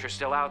those fish are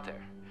still out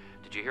there.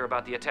 Did you hear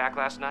about the attack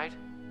last night?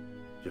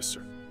 Yes,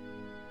 sir.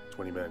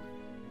 20 men.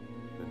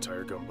 An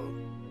entire gunboat.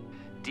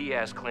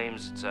 Diaz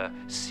claims it's a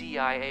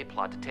CIA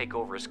plot to take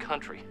over his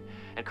country,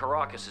 and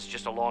Caracas is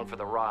just along for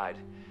the ride.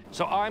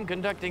 So I'm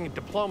conducting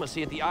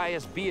diplomacy at the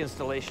ISB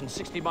installation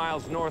 60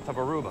 miles north of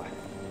Aruba.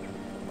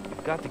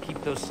 You've got to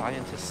keep those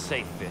scientists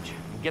safe, Fitch,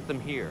 and get them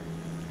here.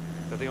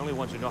 They're the only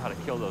ones who know how to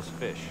kill those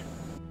fish.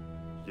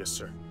 Yes,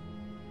 sir.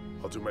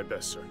 I'll do my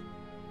best, sir.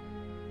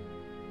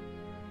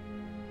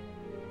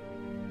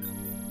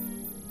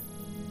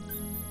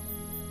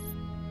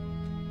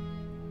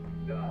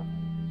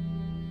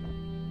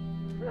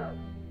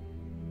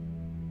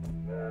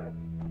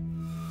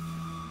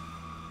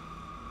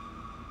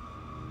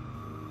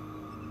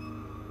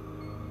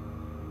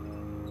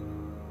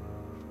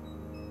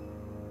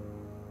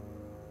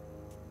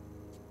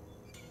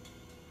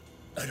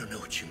 I don't know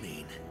what you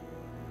mean.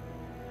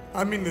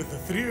 I mean that the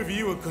three of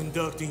you are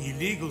conducting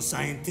illegal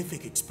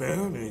scientific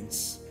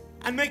experiments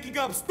and making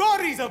up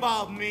stories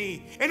about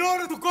me in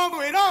order to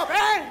cover it up,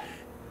 eh?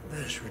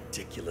 That is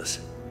ridiculous.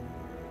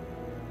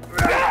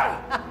 Believe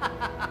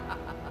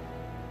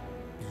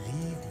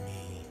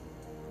me,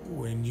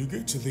 when you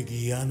get to the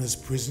Guyana's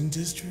prison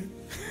district,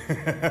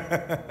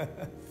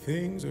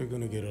 things are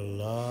gonna get a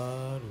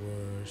lot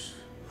worse.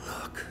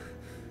 Look,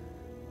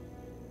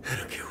 I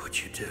don't care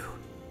what you do.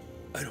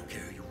 I don't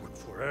care who you work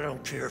for. I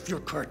don't care if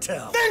you're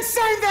cartel. Then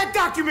sign that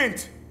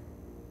document!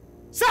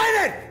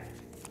 Sign it!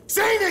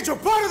 Saying that you're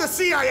part of the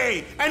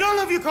CIA and all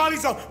of your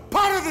colleagues are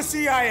part of the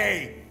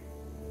CIA!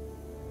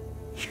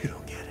 You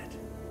don't get it.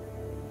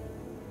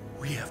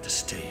 We have to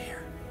stay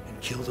here and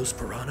kill those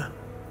piranha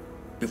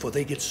before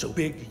they get so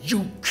big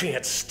you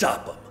can't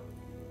stop them.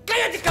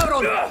 ¡Cállate,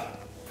 cabrón!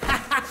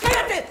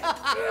 ¡Cállate!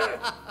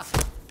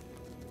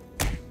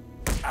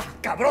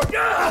 ¡Cabrón!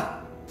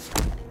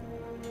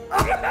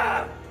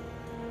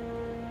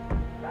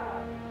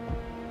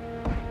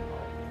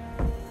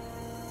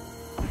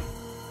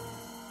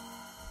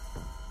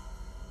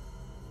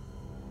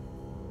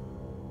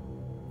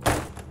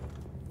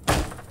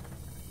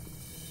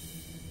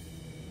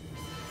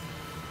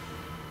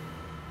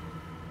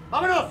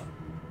 ¡Vámonos!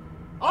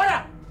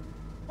 ¡Ahora!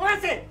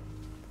 ¡Pónganse!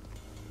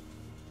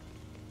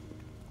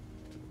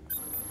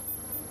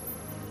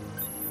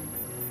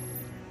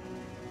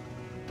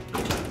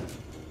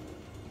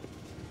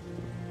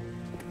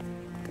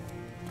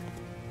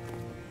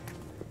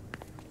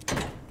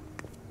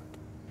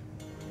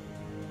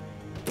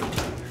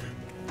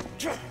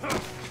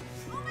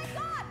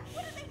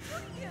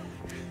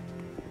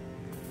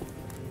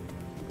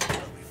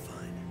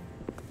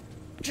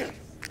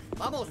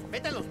 Vamos,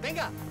 métanlos,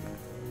 venga.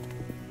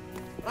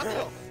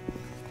 Rápido.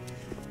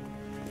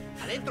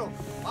 Adentro.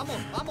 Vamos,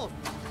 vamos.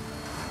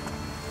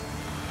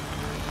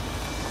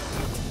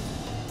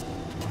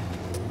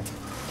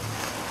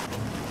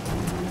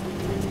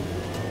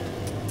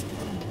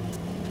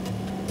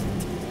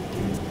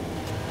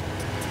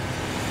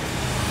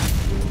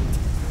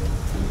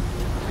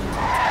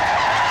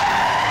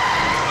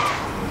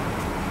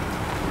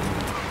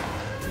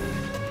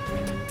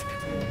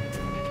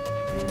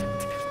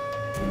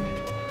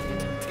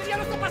 ¿Qué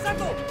diablos está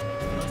pasando?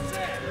 No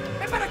sé.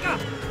 ¡Ven para acá!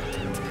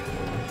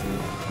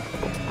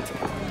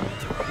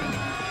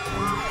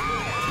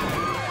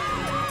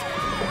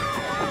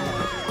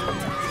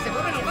 Si se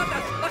mueven los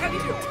matas, baja el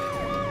vidrio.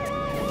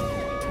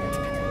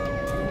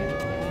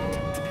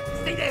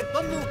 Stay there,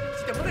 don't move.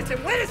 Si te mueves, te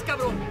mueres,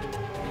 cabrón.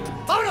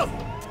 ¡Vámonos!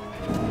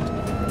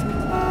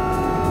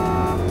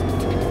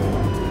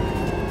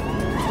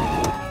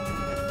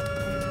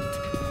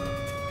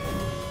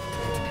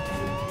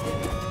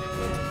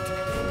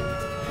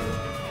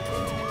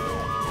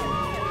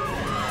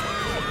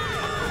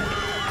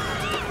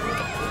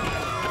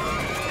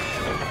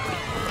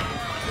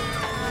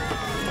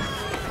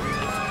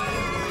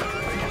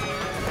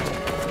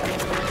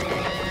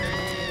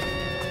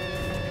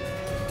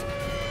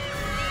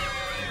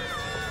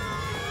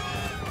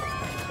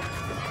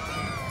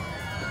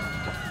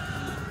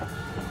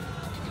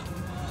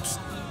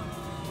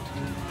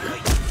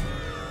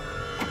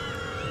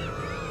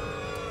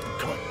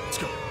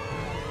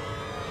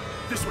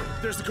 This way.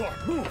 There's the car.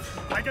 Move.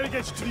 I gotta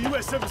get you to the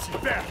U.S. Embassy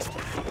fast.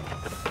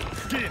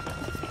 Get in.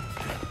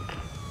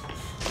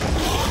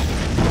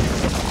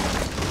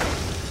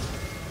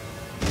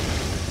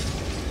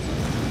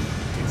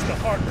 It's the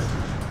harbor.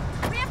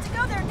 We have to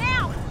go there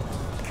now!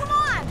 Come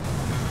on!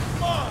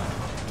 Come on!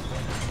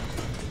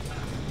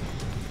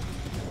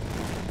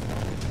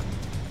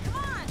 Come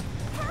on!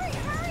 Hurry,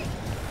 hurry!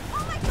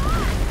 Oh my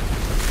God!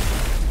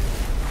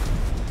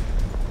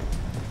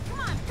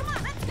 Come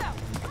on, let's go!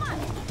 Come on!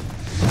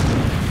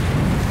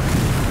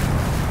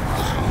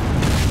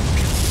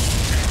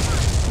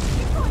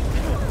 Keep going,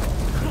 keep going!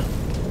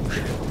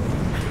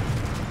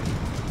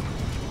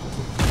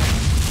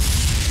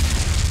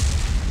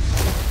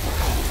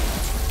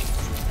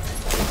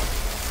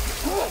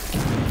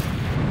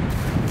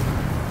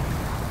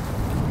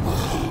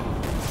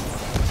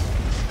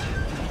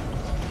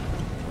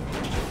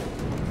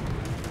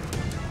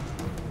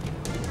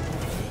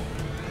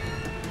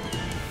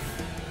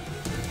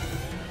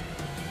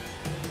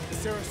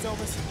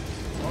 Ceraselmas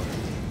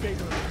are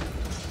bigger.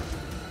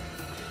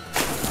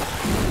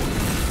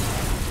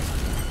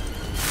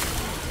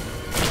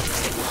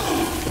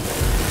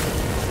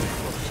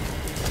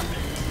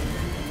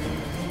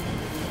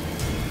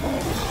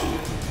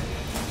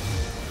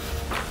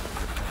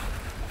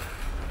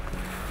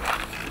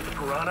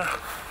 Piranha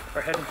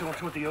are heading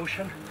toward the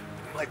ocean.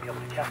 We might be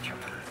able to catch them.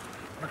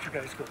 Why don't you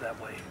guys go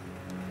that way?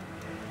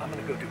 I'm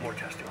gonna go do more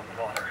testing on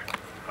the water.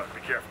 All right,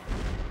 be careful.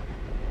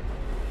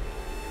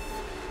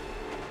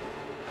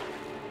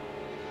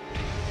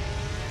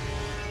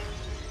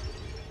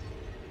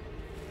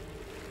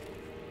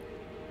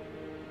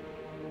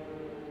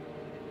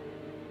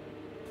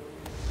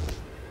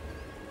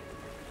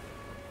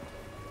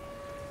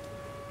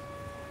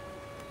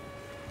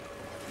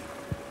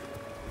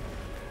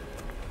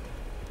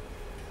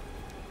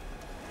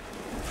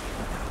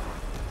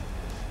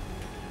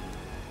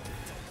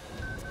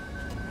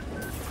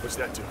 What's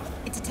that do?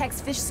 It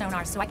detects fish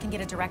sonar so I can get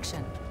a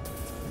direction.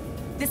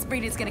 This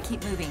breed is gonna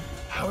keep moving.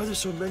 How are there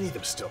so many of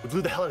them still? We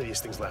blew the hell out of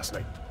these things last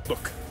night.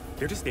 Look,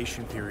 their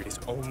gestation period is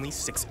only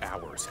 6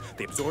 hours.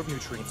 They absorb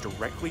nutrients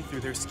directly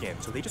through their skin,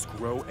 so they just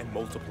grow and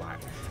multiply,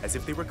 as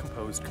if they were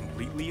composed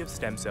completely of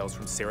stem cells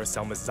from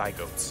Ceraselma's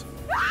zygotes.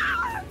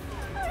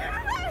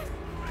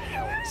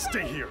 Hell,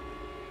 stay here.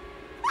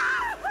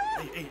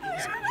 Hey, easy.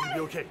 You're gonna be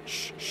okay.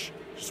 Shh.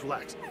 Just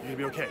relax. You're gonna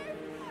be okay.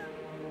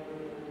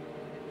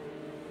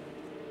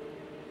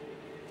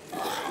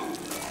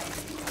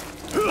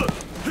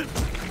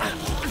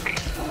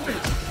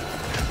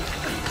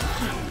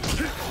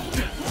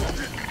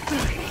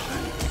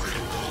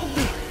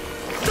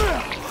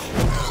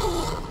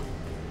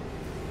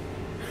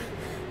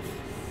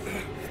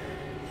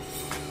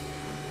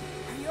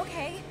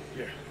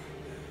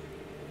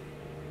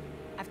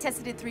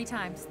 Tested it 3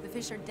 times. The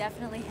fish are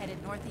definitely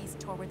headed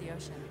northeast toward the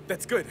ocean.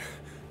 That's good.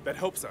 That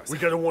helps us. We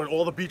gotta warn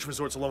all the beach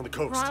resorts along the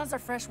coast. Piranhas are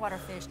freshwater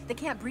fish. They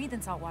can't breathe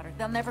in salt water.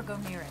 They'll never go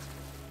near it.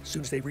 As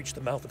soon as they reach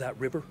the mouth of that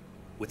river,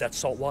 with that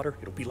salt water,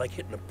 it'll be like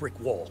hitting a brick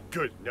wall.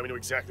 Good. Now we know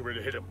exactly where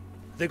to hit them.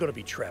 They're gonna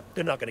be trapped.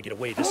 They're not gonna get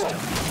away this time.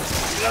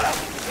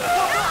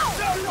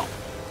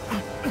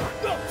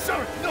 No,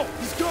 sorry, no,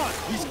 he's gone.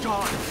 He's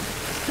gone.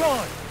 He's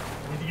gone.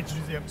 We need to get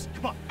you to the embassy.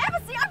 Come on.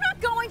 Embassy? I'm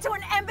not going to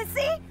an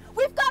embassy!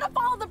 We've got to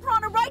follow the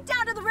piranha right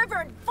down to the river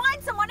and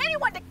find someone,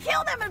 anyone, to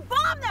kill them and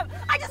bomb them!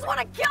 I just want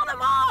to kill them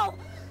all!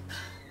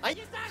 Ahí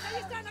están,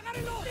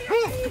 agárrenlo.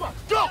 Come on,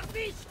 go! Señor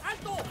Fish,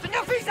 alto.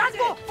 Señor Fish,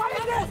 alto.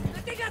 Vamos,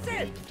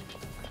 deténgase.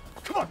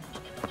 Come on.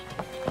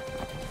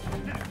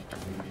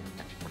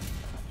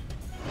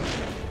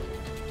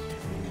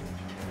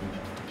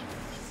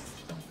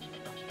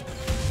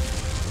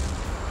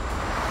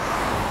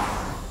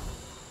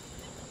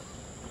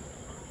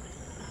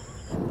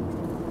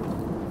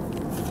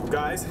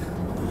 Guys,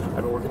 I've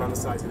been working on the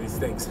size of these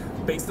things.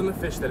 Based on the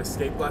fish that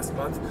escaped last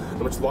month,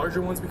 the much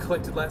larger ones we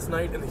collected last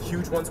night, and the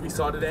huge ones we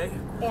saw today.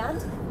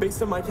 And?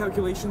 Based on my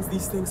calculations,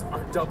 these things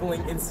are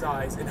doubling in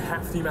size in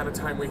half the amount of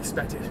time we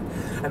expected,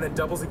 and then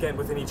doubles again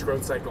within each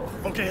growth cycle.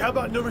 Okay, how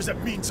about numbers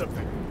that mean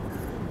something?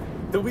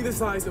 They'll be the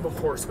size of a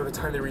horse by the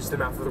time they reach the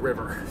mouth of the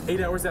river.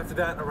 8 hours after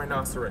that, a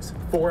rhinoceros.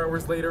 4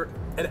 hours later,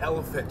 an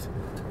elephant.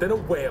 Then a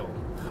whale.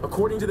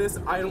 According to this,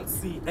 I don't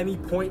see any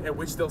point at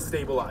which they'll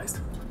stabilize.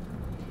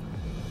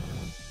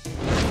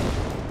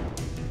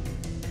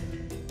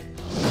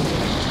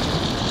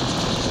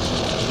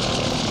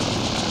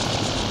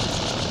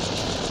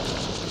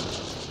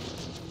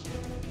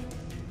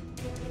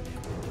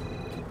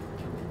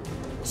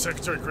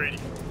 Secretary Grady.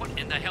 What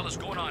in the hell is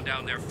going on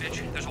down there,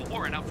 Fitch? There's a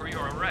warrant out for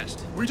your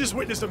arrest. We just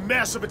witnessed a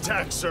massive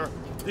attack, sir.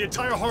 The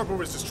entire harbor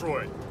was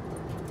destroyed.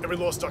 And we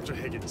lost Dr.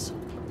 Higgins.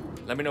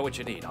 Let me know what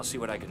you need. I'll see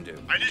what I can do.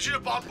 I need you to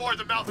bombard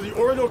the mouth of the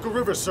Orinoco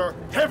River, sir.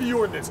 Heavy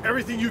ordnance,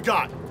 everything you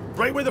got.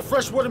 Right where the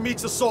fresh water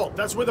meets the salt.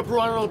 That's where the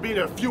piranha will be in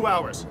a few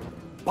hours.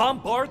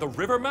 Bombard the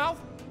river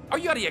mouth? Are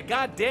you out of your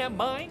goddamn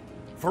mind?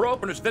 For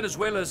openers,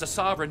 Venezuela is a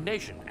sovereign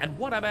nation, and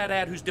one I might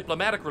add whose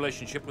diplomatic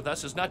relationship with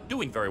us is not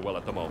doing very well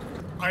at the moment.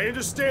 I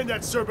understand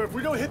that, sir, but if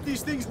we don't hit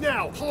these things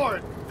now,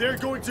 hard, they're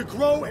going to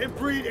grow and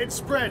breed and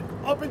spread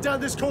up and down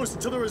this coast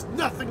until there is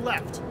nothing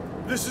left.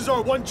 This is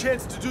our one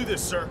chance to do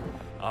this, sir.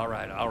 All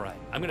right.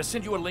 I'm gonna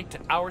send you a link to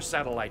our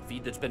satellite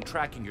feed that's been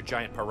tracking your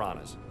giant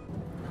piranhas.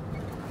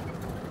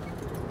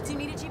 Do you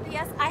need a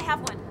GPS? I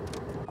have one.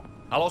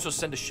 I'll also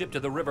send a ship to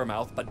the river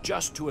mouth, but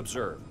just to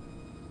observe.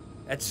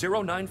 At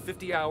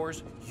 0950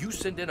 hours, you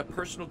send in a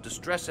personal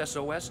distress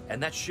SOS,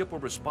 and that ship will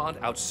respond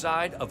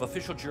outside of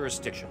official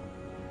jurisdiction.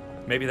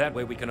 Maybe that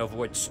way we can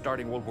avoid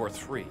starting World War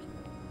III.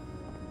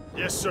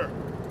 Yes, sir.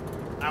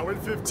 Hour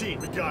and 15,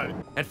 we got it.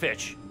 And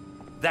Fitch,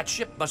 that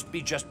ship must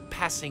be just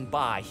passing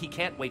by. He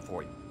can't wait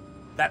for you.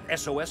 That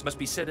SOS must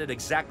be set at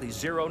exactly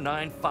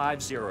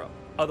 0950.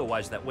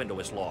 Otherwise, that window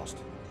is lost.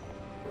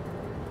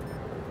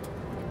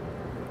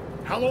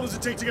 How long does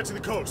it take to get to the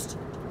coast?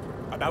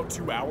 About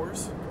 2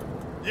 hours.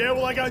 Yeah,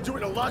 well, I gotta do it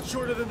in a lot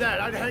shorter than that.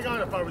 I'd hang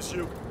on if I was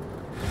you.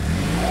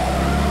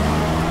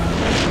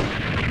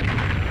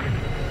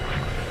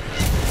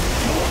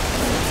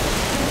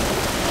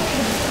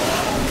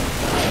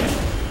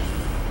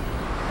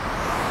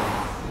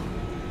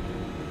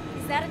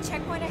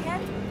 checkpoint ahead?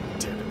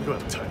 Damn it, we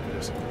don't have time for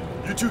this.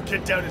 You two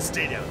get down and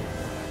stay down.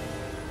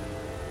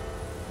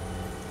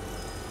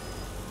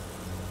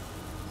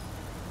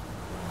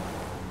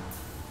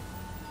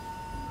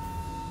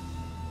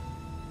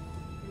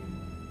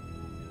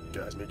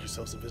 Guys, make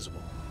yourselves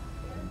invisible.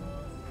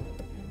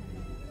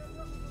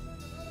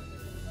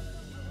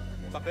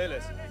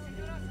 Papeles.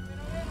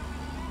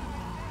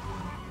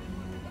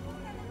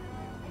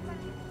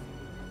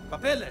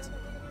 Papeles.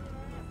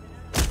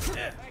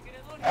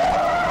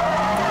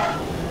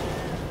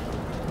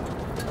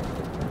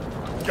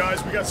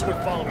 Guys, we got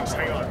someone following us.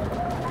 Hang on.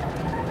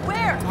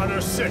 Where? On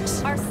our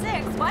 6. Our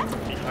 6?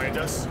 What? Behind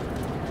us.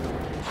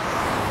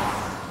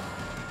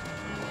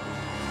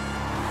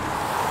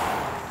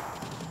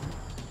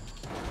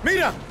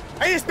 ¡Mira!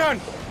 ¡Ahí están!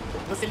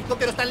 Los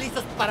helicópteros están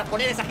listos para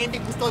poner a esa gente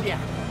en custodia.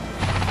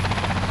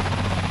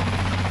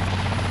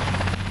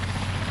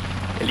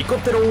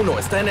 Helicóptero 1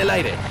 está en el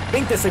aire.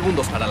 20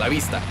 segundos para la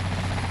vista.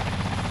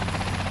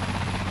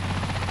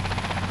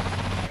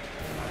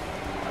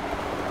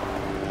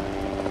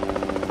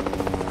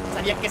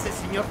 Sabía que ese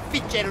señor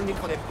Fitch era un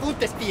hijo de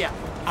puta espía.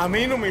 A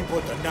mí no me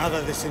importa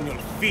nada de señor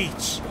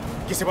Fitch.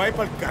 Que se vaya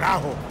para el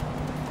carajo.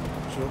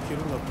 Yo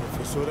quiero la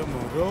profesora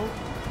Monroe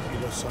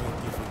y los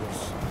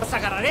científicos. Los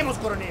agarraremos,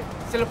 coronel.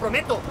 Se lo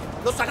prometo.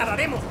 Los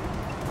agarraremos.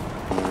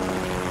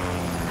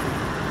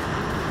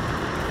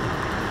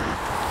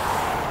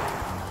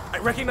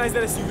 I recognize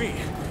that SUV.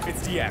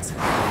 It's Diaz.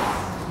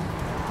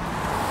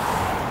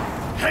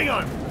 Hang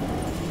on!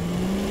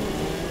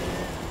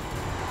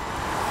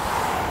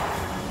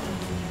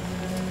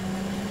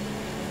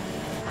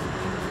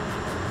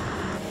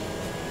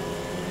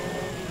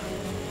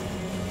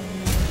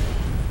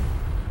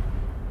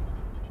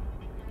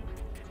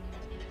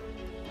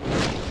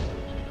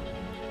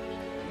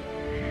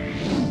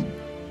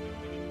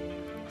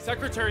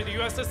 Secretary, the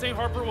USS St.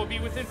 Harper will be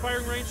within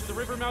firing range of the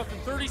river mouth in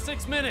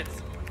 36 minutes.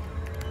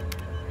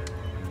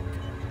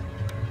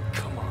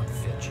 Come on,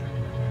 Fitch.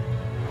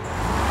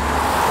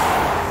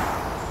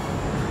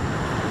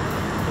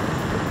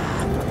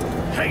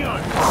 Hang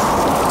on!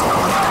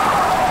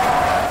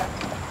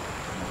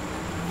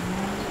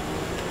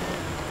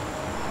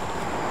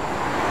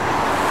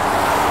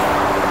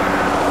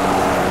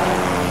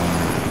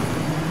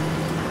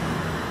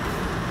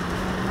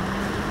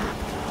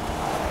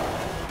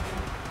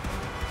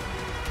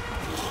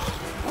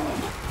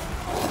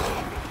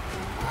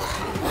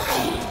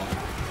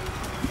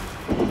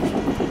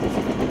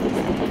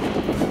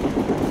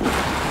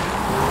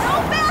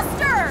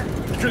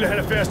 Could have had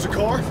a faster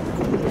car.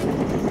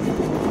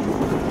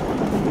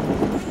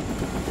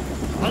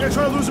 I'm gonna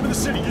try to lose him in the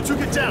city. You two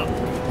get down.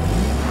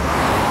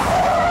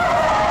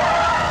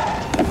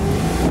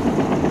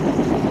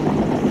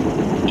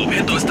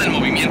 Objeto está en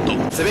movimiento.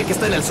 Se ve que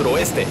está en el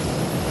suroeste.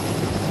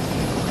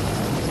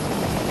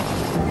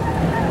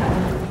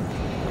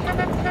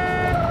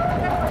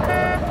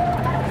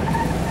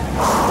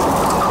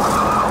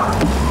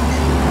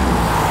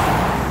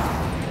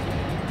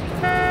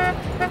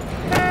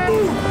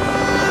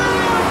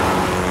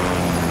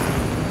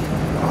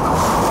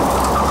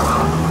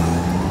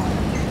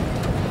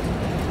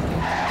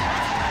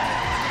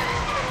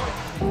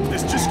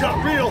 This just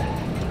got real.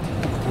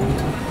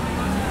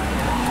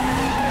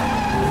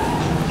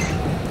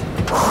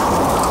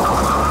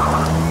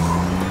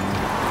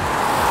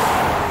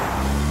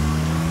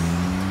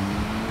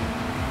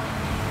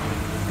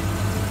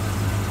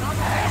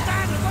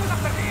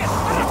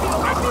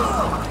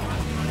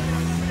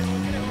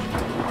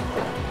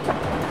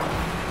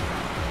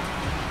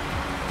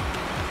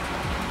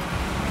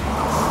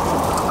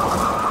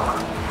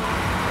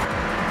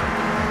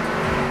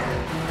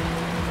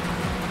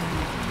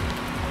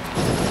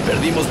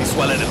 Perdimos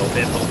visual en el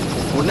objeto.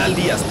 Unal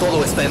Díaz,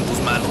 todo está en tus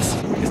manos.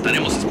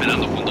 Estaremos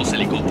esperando con 2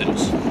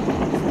 helicópteros.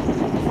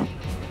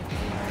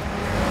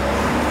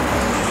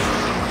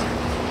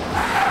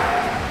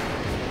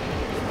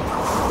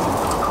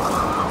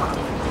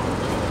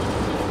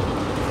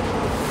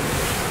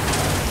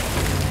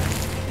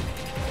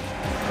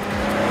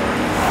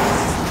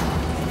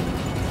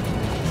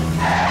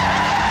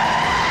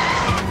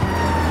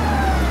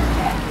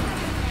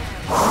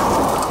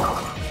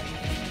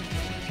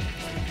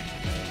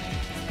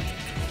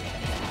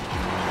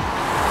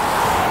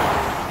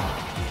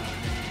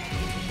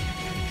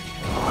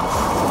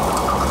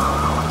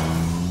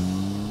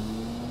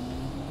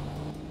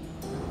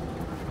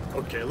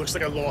 Okay, looks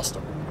like I lost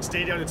him.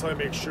 Stay down until I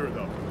make sure,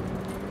 though.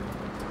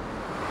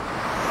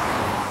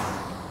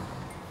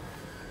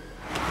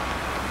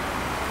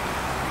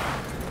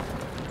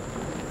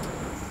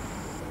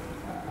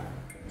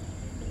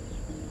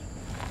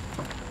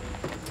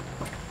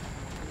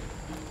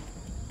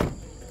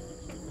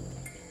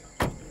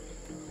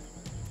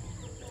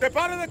 Step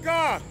out of the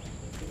car!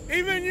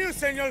 Even you,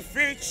 Senor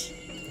Fitch!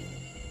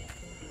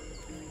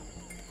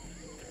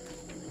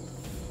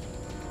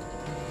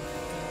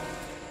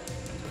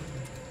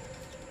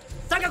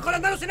 ¡Salgan con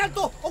las manos en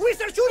alto o we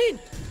start shooting!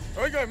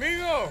 Oiga,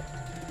 amigo,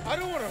 I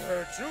don't want to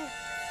hurt you.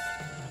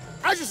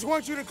 I just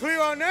want you to clear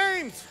our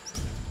names.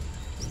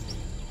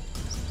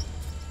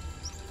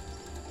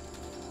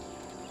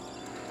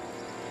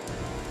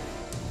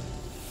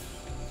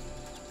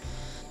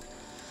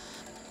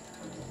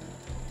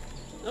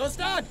 ¿Dónde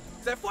están?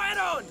 ¡Se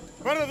fueron!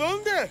 ¿Para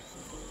dónde?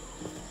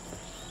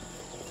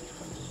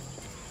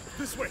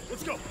 This way,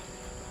 let's go.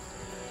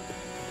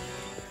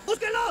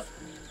 ¡Búsquenlos!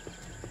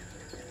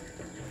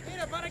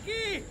 ¡Mira, para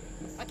aquí!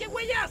 ¡Aquí hay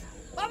huellas!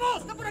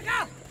 ¡Vamos! ¡Está por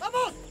acá!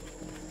 ¡Vamos!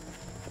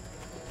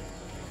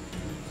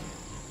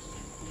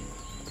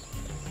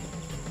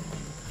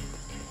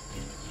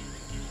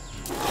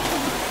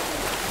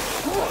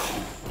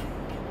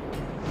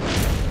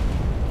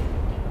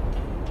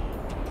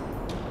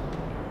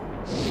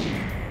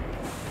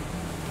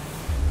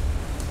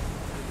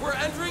 We're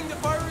entering the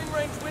firing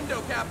range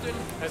window, Captain.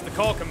 Has the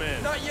call come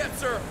in? Not yet,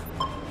 sir.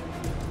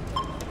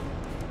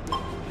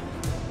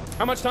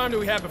 How much time do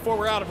we have before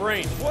we're out of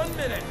range? 1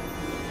 minute.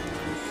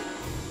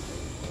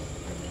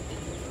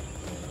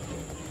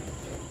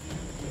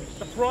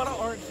 The Piranha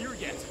aren't here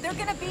yet. They're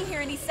gonna be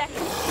here any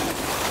second.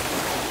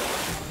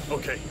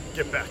 Okay,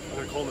 get back. I'm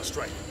gonna call in a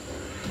strike.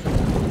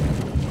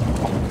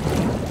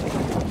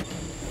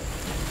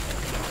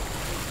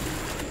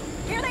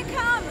 Here they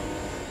come!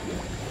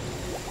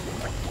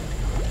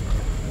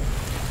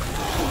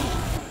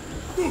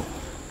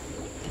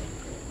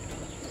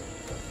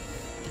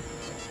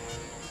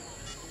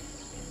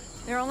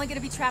 They're only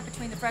gonna be trapped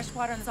between the fresh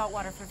water and the salt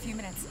water for a few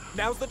minutes.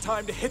 Now's the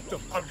time to hit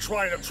them. I'm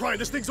trying.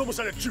 This thing's almost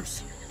out of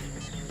juice.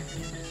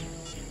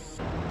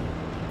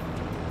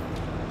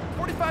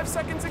 45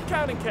 seconds and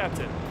counting,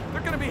 Captain.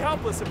 They're gonna be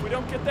helpless if we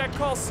don't get that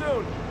call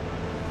soon.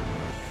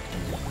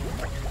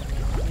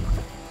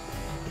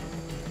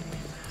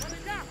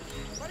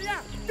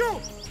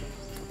 Go!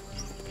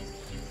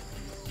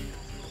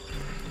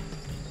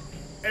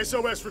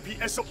 SOS, repeat,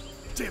 SOS.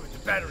 Damn it, the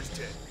battery's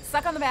dead.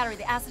 Suck on the battery.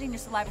 The acid in your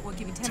saliva will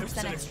give you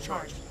 10% extra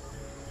charge.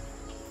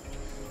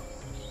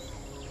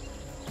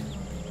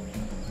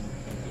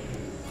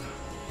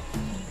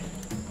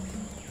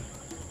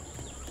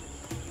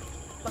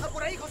 ¡Baja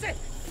por ahí, José!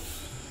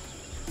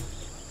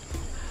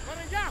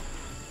 ¡Para allá!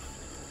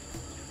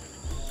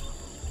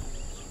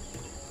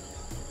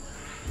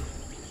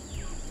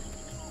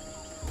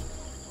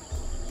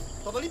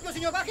 ¿Todo limpio,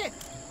 señor? ¡Baje!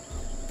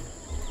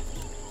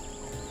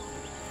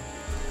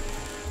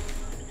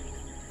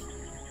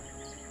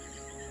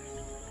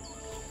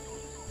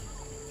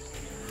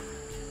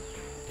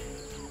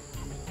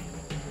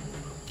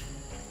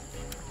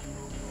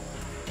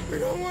 We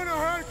don't want to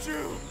hurt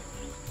you.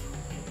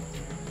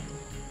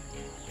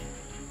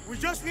 We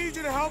just need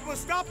you to help us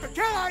stop the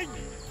killing!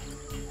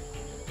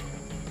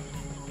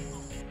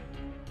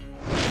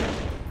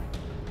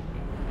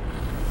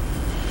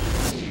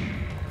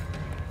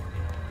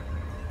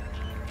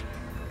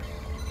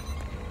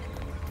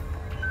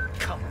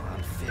 Come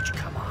on, Fitch,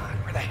 come on.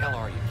 Where the hell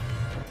are you?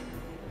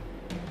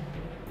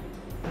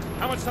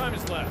 How much time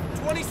is left?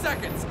 20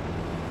 seconds.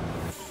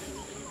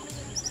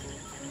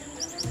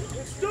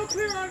 We're still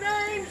clear our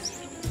names!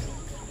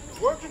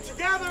 Working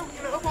together, we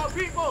can help our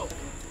people!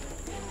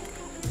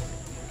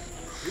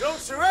 If you don't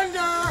surrender,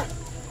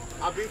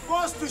 I'll be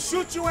forced to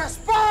shoot you as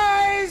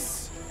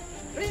spies!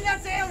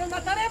 ¡Ríndanse o nos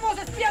mataremos,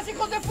 espías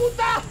hijos de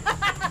puta!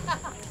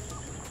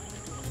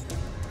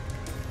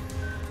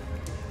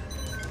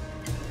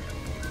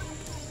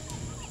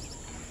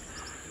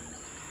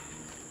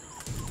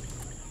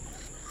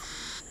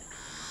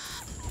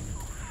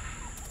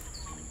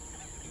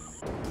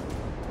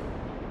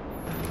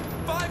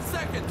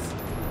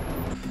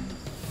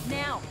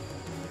 Now!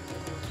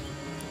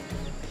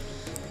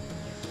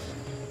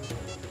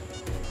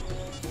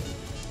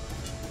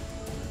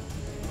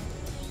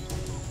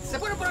 ¡Se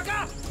fueron por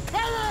acá!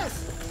 ¡Vamos!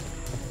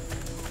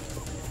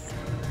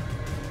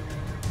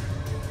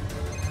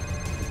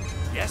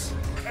 Yes?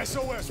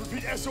 SOS,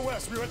 repeat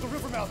SOS. We're at the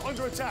river mouth,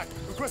 under attack.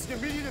 Requesting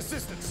immediate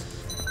assistance.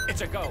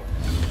 It's a go.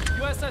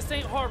 USS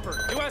St. Harper.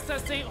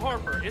 USS St.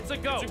 Harper. It's a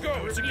go. It's a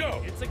go. It's a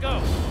go. It's a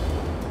go.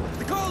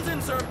 The call's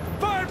in, sir.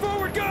 Fire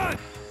forward gun!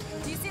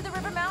 Do you see the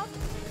river mouth?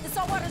 The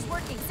saltwater's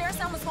working. Sarah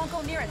Selmas won't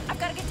go near it. I've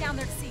got to get down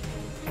there to see.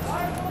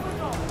 Fire forward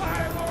gun!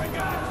 Fire forward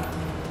gun!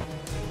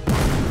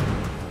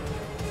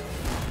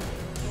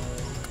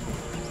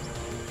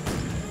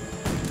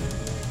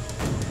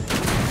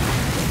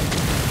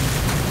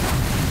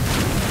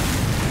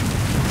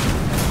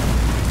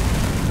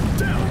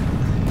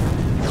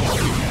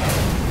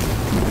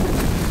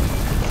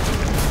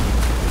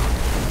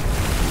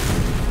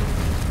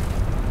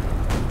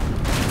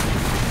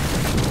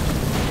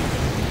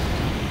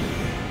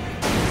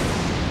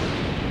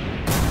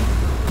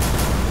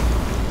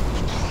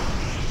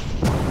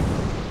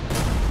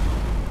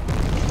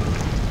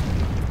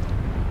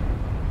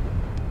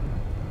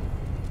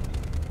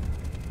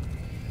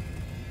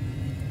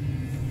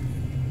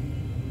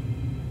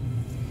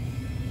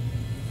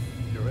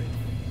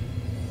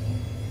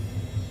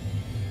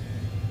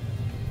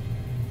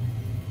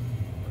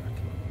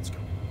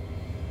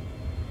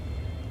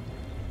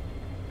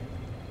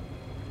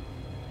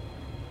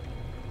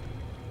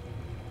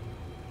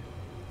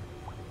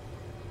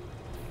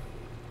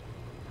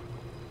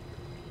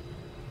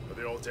 Are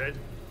they all dead?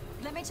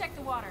 Let me check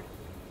the water.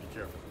 Be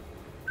careful.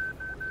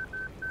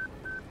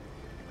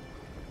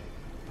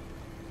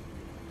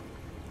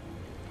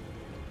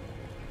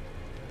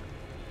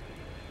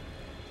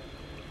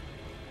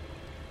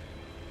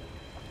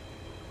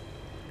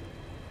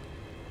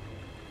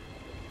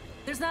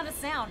 There's not a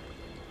sound.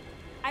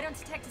 I don't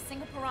detect a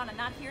single piranha,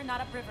 not here, not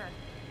upriver.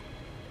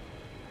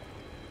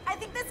 I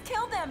think this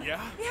killed them.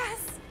 Yeah? Yes.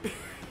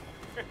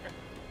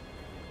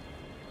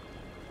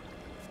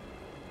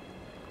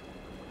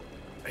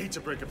 I hate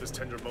to break up this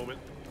tender moment,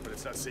 but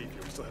it's not safe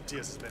here. We still have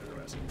Diaz's men in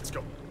arrest. Let's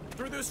go.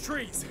 Through those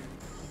trees.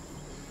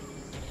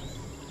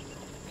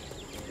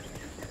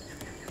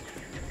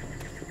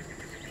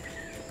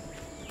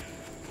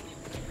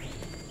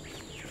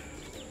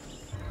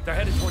 They're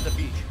headed toward the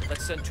beach.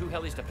 Let's send 2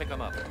 helis to pick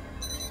them up.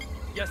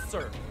 Yes,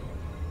 sir.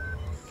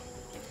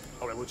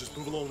 All right, we'll just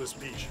move along this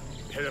beach.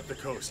 Head up the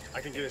coast. I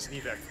can get us an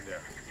evac from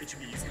there. It should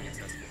be easily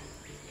accessible.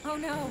 Oh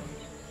no.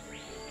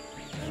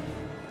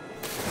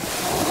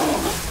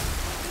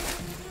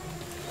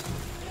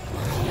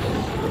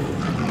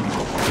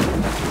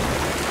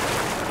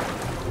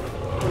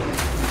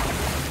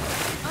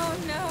 Oh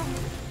no.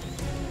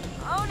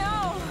 Oh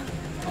no.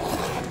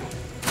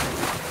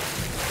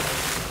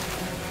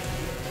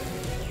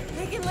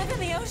 They can live in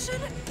the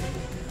ocean?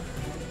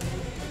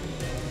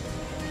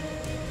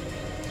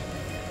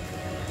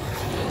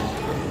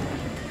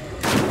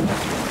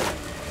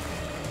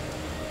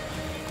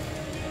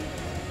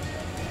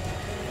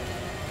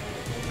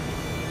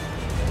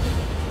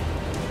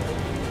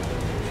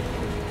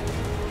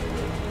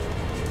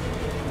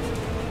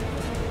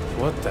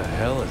 What the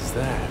hell is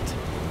that?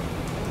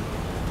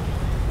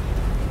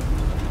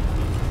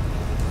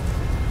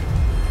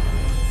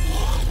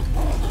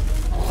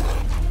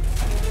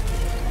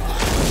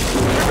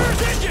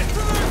 Reverse engine!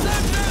 Reverse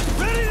engine!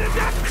 Ready to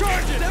depth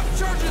charge it! Depth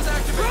charges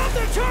activated! Drop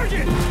the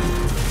target!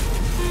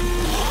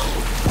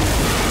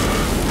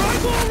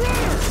 Rifle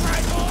runner!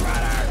 Rifle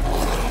runner!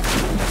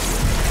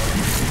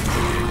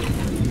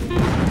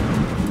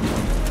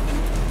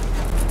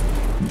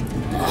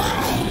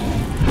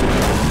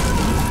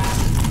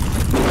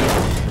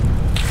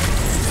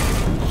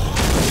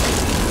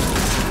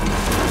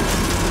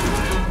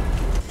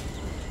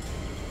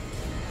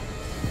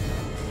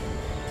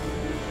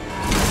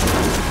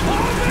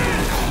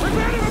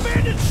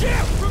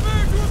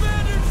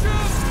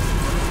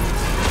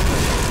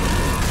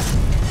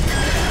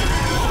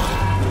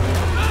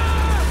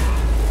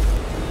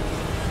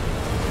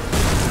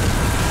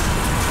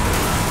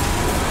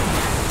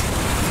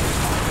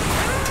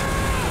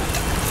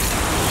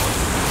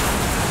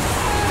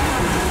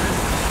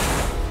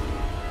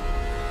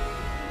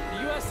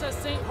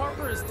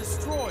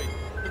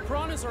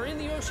 are in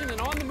the ocean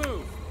and on the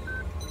move.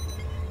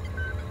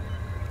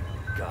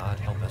 God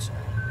help us all.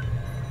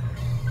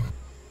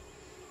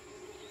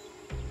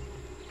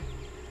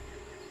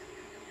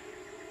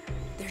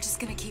 They're just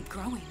gonna keep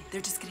growing.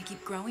 They're just gonna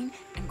keep growing,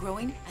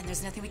 and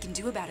there's nothing we can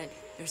do about it.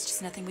 There's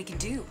just nothing we can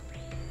do.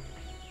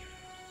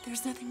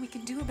 There's nothing we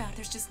can do about it.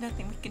 There's just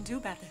nothing we can do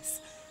about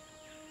this.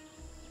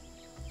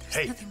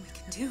 There's nothing we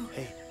can do.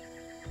 Hey,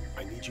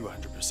 I need you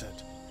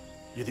 100%.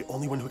 You're the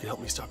only one who can help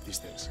me stop these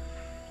things.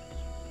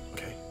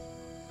 Okay?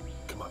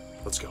 Come on,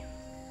 let's go.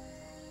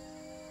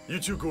 You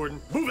too,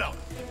 Gordon. Move out!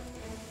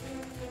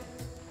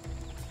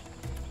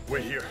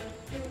 Wait here.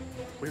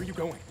 Where are you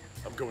going?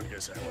 I'm going to get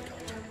us a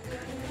helicopter.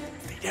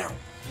 Stay down.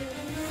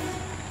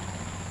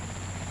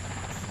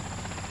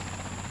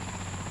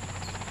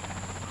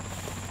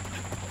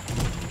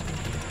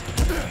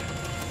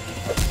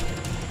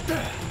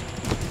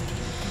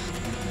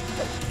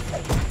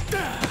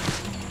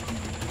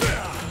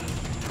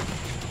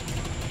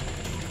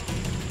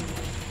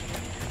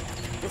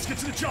 Let's get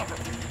to the chopper.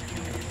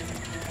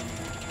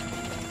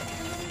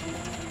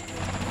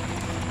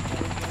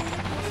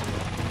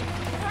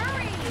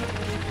 Hurry!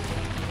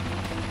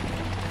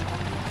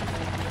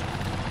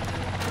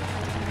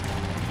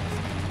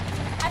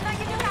 I thought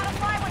you knew how to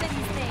fly one of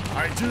these things.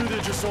 I do,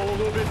 they're just all a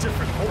little bit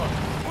different. Hold on.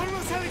 Uno de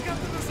los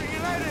helicópteros en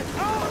el aire.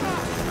 ¡Ahora!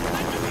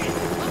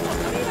 ¡Vamos,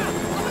 arriba!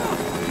 ¡Vámonos!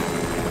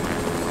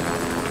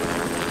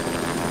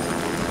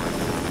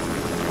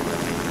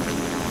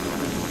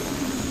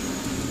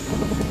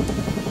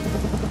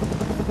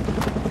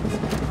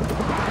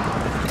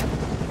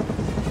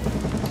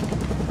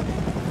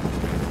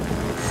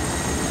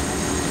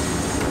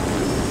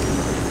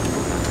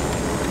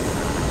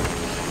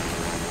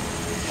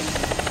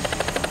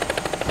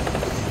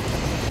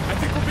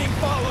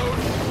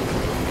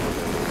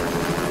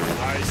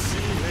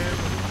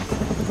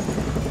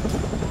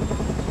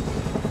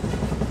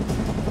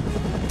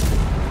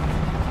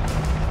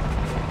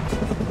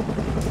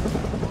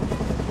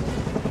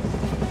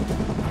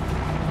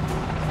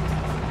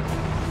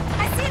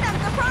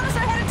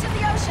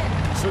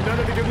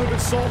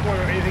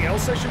 Saltwater, anything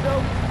else I should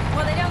know?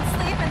 Well, they don't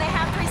sleep and they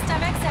have 3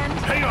 stomachs and...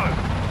 Hang on!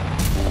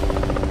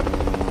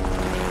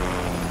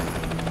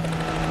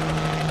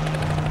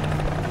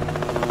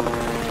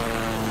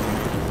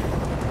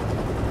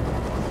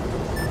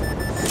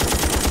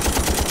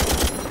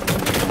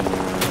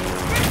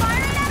 They're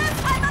firing at us?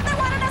 I thought they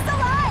wanted us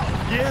alive!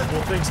 Yeah,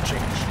 well, things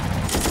change.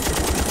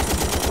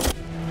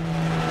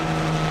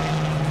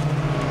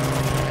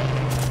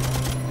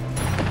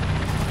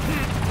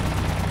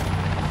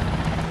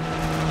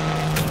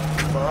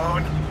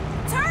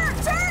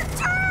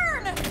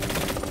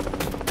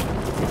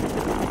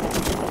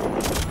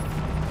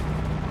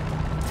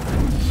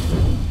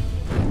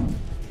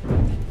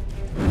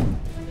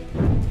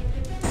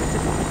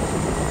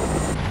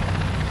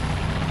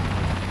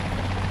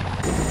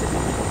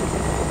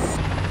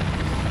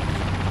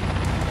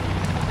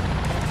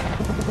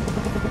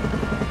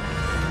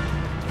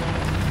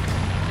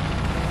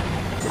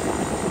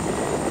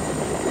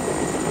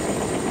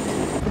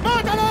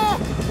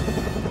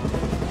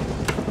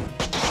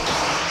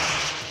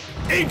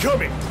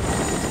 Incoming!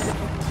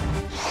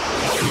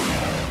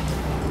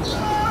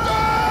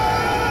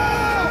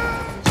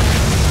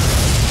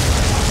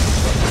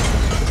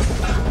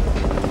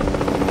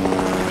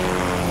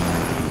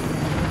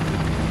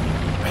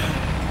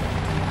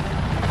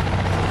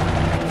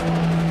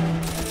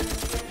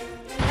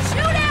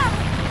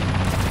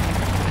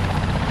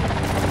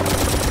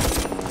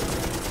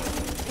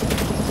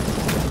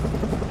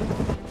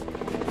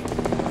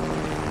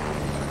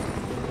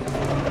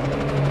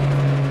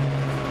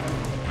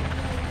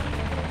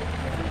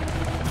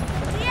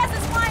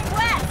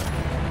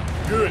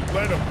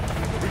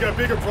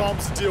 Bigger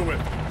problems to deal with.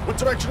 What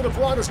direction are the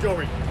Piranhas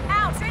going?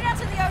 Out, straight out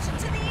to the ocean,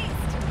 to the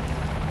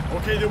east.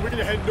 Okay, then we're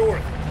gonna head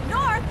north.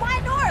 North?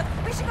 Why north?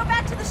 We should go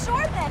back to the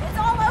shore then. It's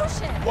all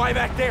ocean. Why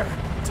back there?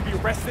 To be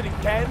arrested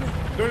again?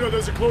 No,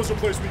 there's a closer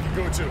place we can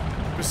go to.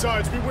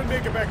 Besides, we wouldn't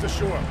make it back to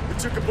shore. We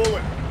took a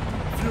bullet.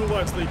 Fuel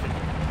line's leaking.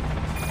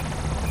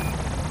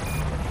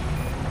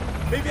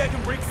 Maybe I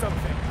can bring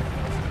something.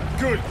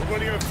 Good, we're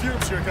running out of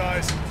fumes here,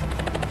 guys.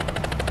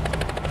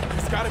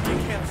 There's gotta be a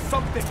can of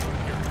something here.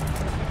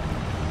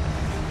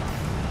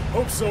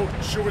 Hope so.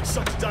 Sure would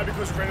suck to die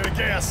because we ran out of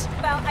gas.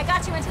 Well, I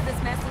got you into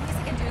this mess. The least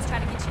I can do is try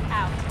to get you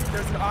out.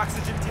 There's an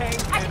oxygen tank.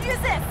 I can use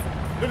this.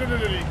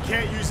 No. You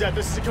can't use that.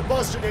 This is a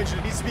combustion engine.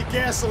 It needs to be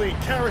gasoline,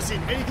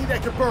 kerosene, anything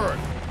that can burn.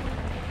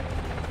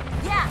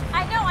 Yeah,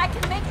 I know. I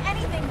can make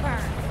anything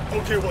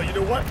burn. Okay, well, you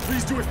know what?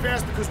 Please do it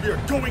fast because we are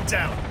going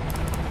down.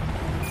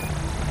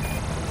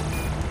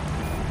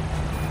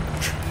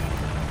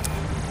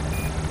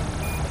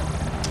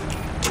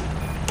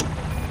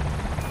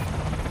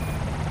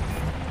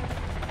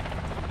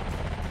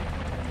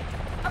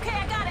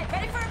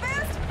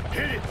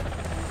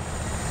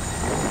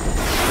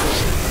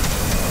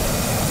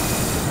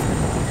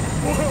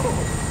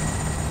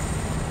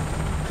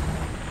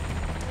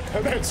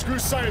 Man, screw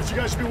science, you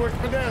guys should be working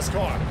for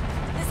NASCAR.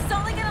 This is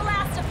only gonna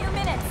last a few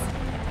minutes.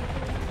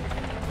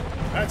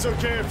 That's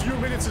okay, a few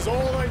minutes is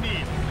all I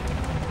need.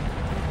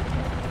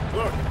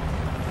 Look,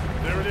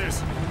 there it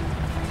is.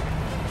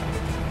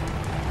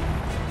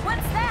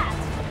 What's that?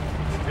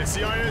 It's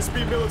the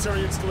ISB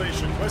military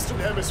installation, Western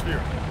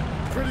Hemisphere.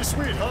 Pretty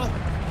sweet, huh?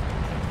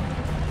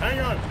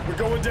 Hang on, we're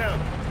going down.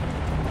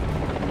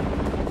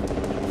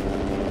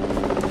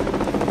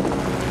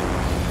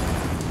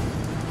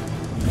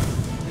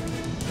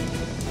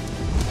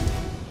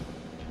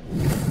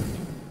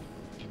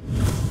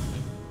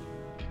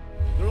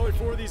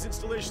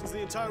 Installations in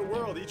the entire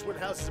world. Each one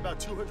houses about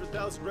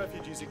 200,000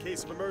 refugees in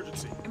case of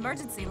emergency.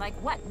 Emergency? Like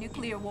what?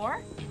 Nuclear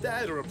war?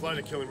 That or a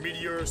planet-killing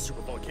meteor,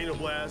 super volcano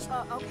blast.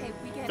 Okay,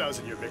 we get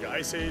 1,000-year mega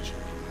ice age.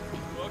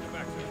 Welcome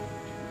back, sir.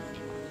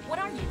 What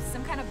are you,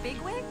 some kind of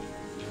bigwig?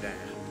 Nah,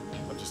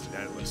 I'm just an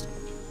analyst.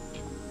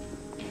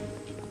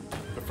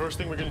 The first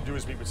thing we're going to do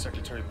is meet with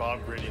Secretary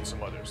Bob Grady and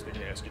some others. They're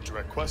going to ask you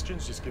direct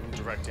questions, just give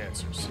them direct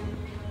answers.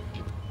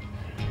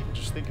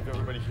 Just think of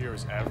everybody here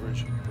as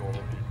average,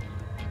 normal people.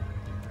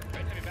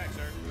 Back,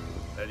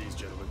 sir. At ease,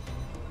 gentlemen.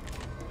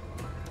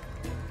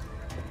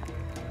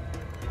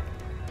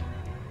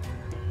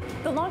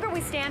 The longer we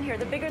stand here,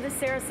 the bigger the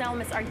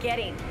Sarasalmus are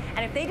getting.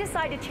 And if they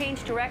decide to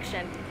change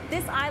direction,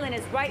 this island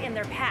is right in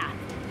their path.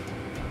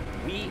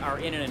 We are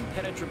in an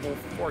impenetrable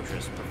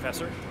fortress,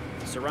 Professor,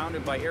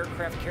 surrounded by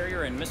aircraft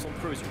carrier and missile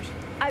cruisers.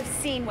 I've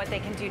seen what they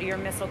can do to your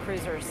missile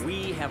cruisers.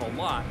 We have a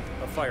lot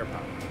of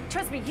firepower.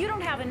 Trust me, you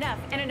don't have enough.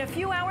 And in a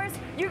few hours,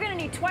 you're gonna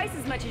need twice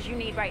as much as you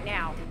need right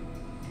now.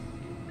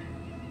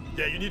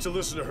 Yeah, you need to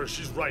listen to her.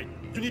 She's right.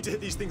 You need to hit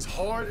these things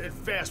hard and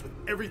fast with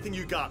everything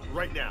you got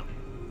right now.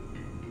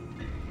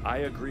 I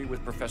agree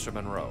with Professor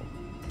Monroe.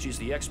 She's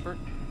the expert.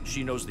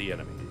 She knows the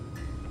enemy.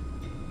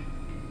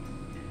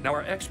 Now,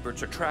 our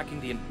experts are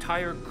tracking the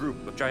entire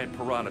group of giant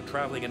piranha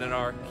traveling in an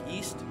arc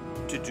east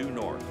to due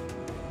north.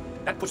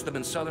 That puts them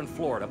in southern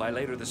Florida by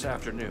later this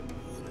afternoon.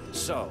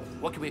 So,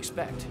 what can we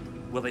expect?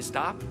 Will they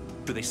stop?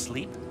 Do they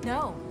sleep?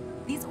 No.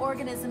 These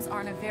organisms are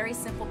on a very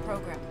simple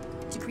program.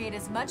 To create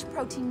as much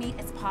protein meat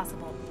as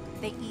possible.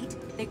 They eat,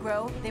 they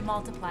grow, they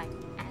multiply,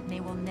 and they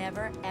will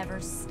never,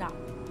 ever stop.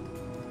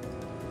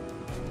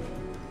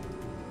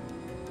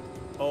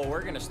 Oh,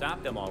 we're gonna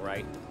stop them all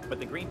right,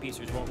 but the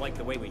Greenpeacers won't like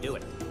the way we do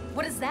it.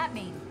 What does that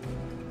mean?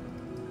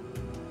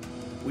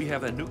 We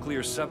have a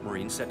nuclear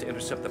submarine set to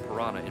intercept the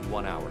piranha in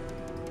 1 hour.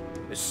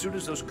 As soon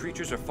as those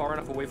creatures are far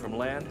enough away from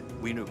land,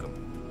 we nuke them.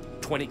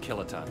 20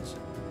 kilotons.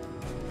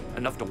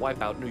 Enough to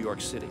wipe out New York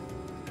City.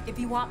 If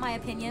you want my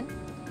opinion,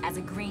 as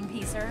a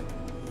Greenpeacer,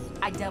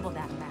 I double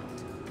that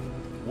amount.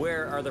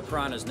 Where are the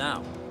piranhas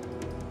now?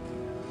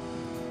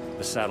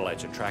 The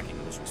satellites are tracking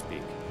them as we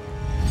speak.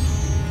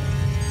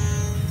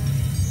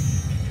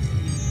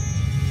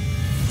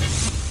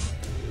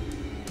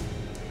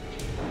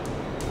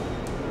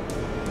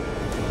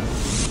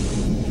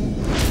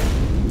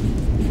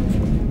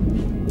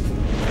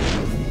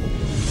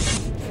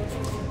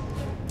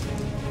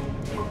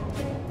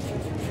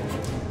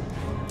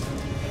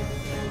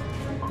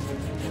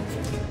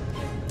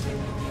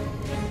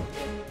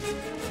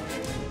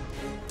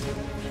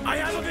 I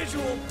have a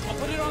visual. I'll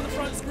put it on the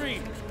front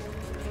screen.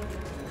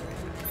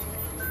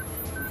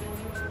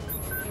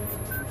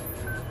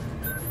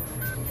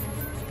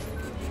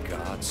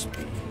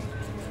 Godspeed.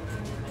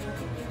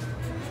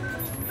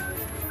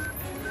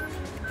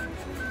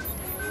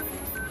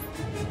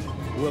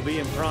 We'll be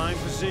in prime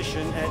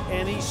position at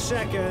any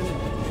second.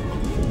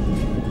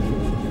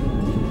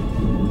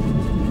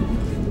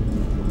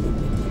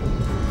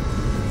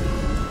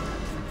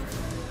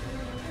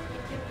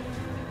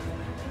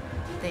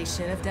 They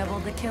should have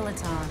doubled the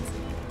kilotons.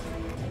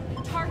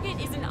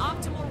 Target is in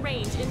optimal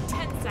range in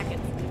 10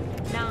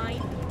 seconds.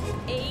 9,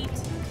 8,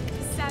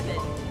 7,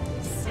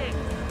 6,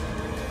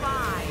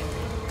 5,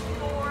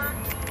 4,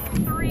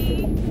 3,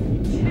 2,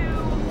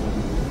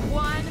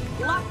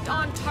 1. Locked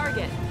on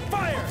target.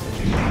 Fire!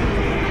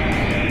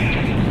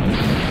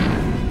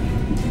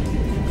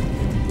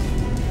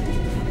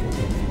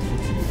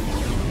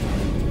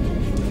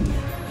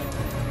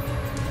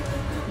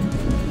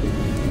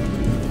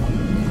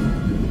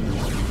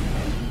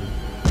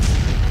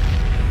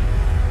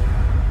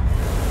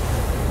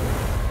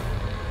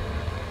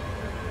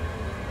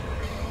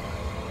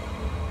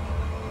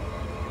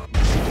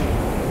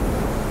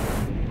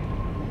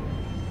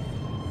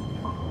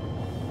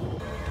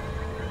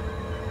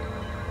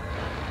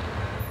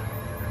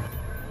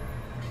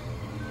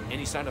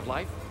 Any sign of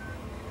life?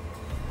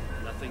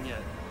 Nothing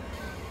yet.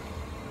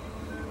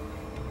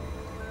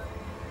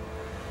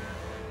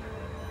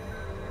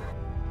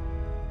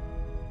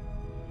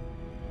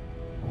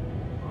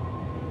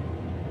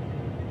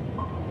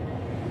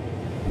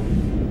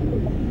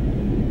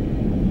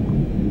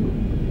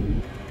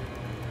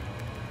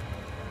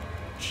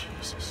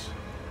 Jesus.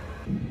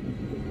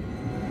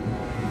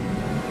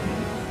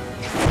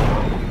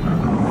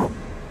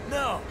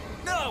 No!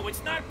 No,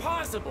 it's not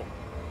possible!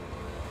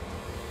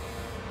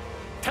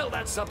 Tell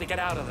that sub to get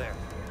out of there.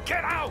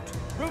 Get out!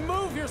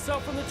 Remove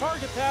yourself from the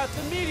target path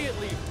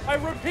immediately. I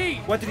repeat.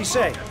 What did he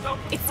say?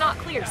 It's not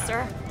clear,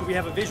 sir. Do we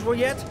have a visual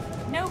yet?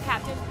 No,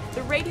 Captain.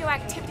 The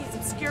radioactivity is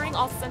obscuring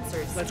all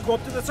sensors. Let's go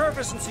up to the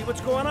surface and see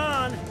what's going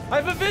on.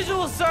 I have a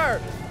visual, sir!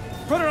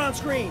 Put it on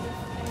screen.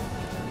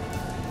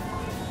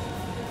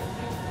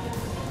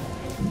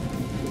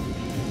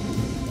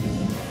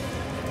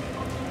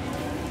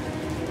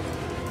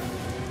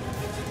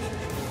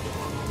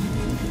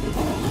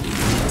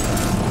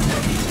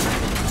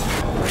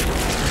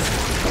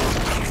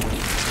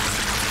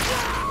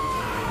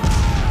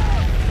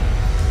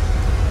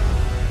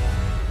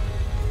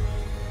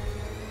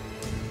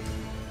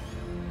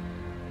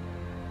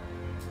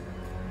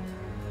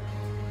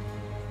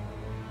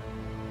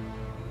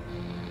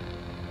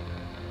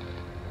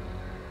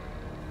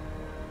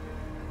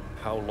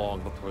 How long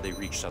before they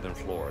reach southern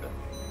Florida?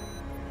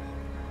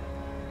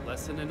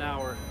 Less than an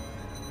hour.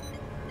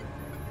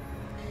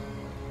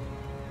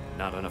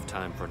 Not enough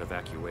time for an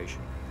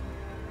evacuation.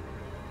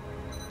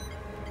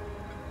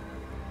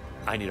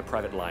 I need a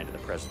private line to the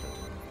president.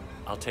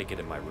 I'll take it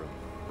in my room.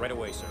 Right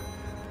away, sir.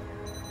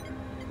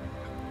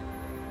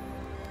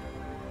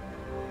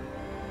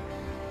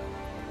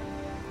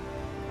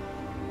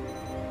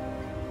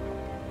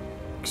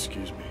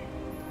 Excuse me.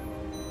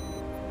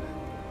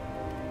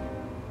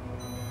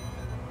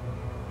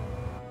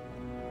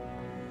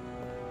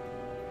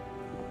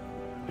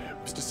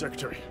 Mr.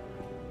 Secretary.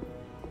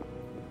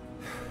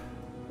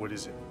 What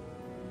is it?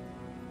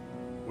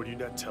 What are you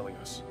not telling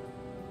us?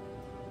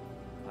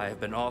 I have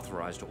been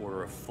authorized to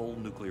order a full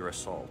nuclear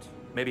assault.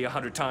 Maybe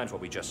 100 times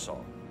what we just saw.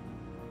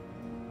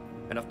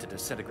 Enough to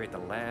disintegrate the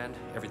land,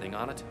 everything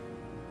on it,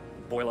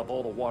 boil up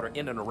all the water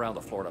in and around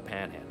the Florida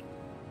Panhandle.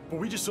 But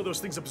we just saw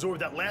those things absorb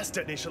that last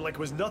detonation like it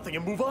was nothing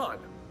and move on.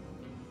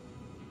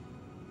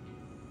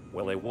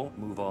 Well, they won't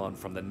move on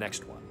from the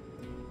next one.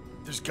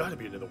 There's gotta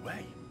be another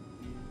way.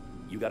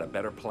 You got a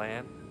better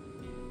plan?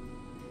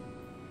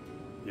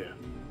 Yeah.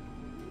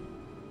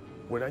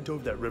 When I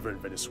dove that river in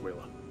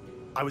Venezuela,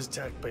 I was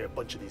attacked by a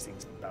bunch of these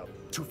things about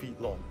 2 feet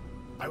long.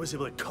 I was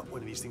able to cut one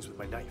of these things with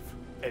my knife.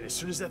 And as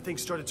soon as that thing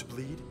started to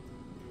bleed,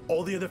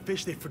 all the other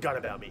fish, they forgot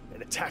about me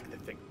and attacked the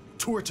thing,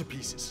 tore it to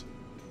pieces.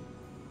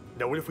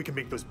 Now what if we can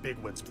make those big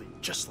ones bleed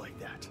just like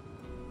that?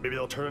 Maybe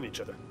they'll turn on each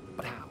other.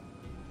 But how?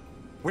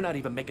 We're not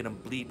even making them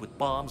bleed with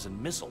bombs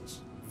and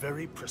missiles.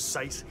 Very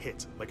precise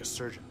hit, like a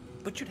surgeon.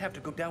 But you'd have to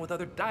go down with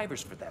other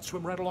divers for that,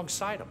 swim right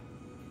alongside them.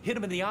 Hit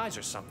them in the eyes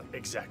or something.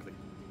 Exactly.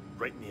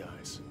 Right in the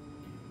eyes.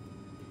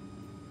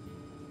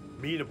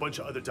 Me and a bunch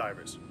of other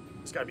divers.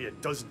 There's gotta be a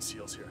dozen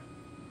SEALs here.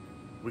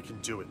 We can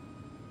do it.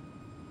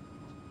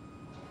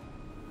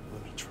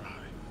 Let me try.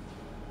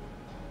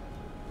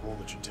 I won't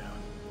let you down.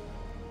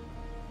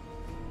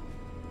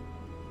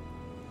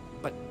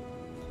 But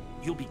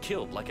you'll be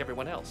killed like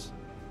everyone else.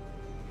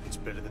 It's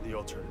better than the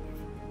alternative.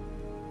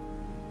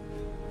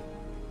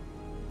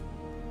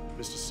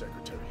 Mr.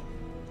 Secretary.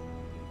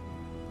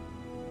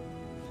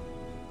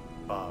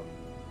 Bob.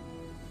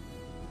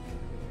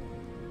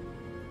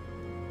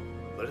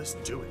 Let us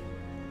do it.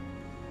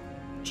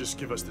 Just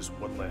give us this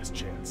one last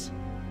chance.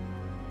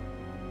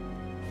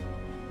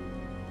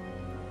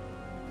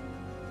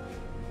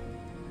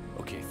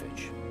 Okay,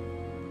 Finch.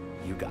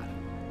 You got it.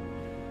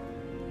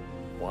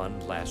 One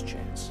last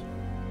chance.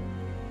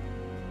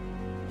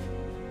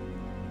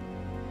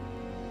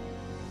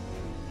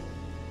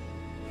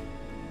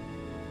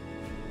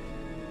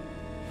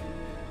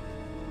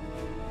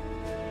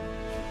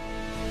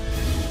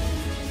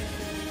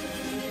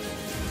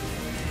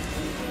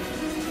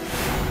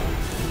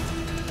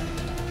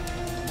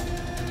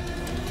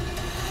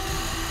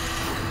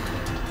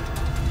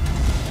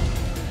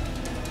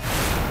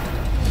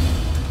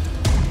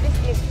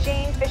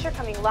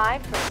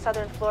 live from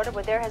southern Florida,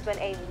 where there has been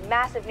a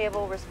massive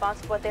naval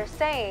response. What they're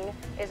saying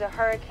is a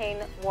hurricane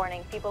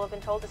warning. People have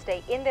been told to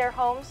stay in their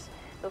homes.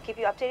 We'll keep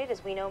you updated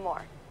as we know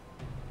more.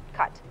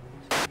 Cut.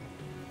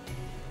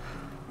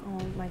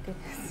 Oh my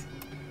goodness.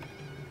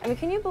 I mean,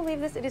 can you believe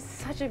this? It is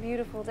such a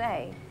beautiful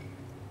day.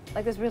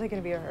 Like, there's really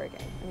going to be a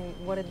hurricane. I mean,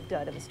 what a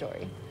dud of a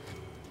story.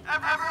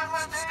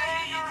 Everyone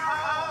stay in your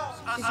house.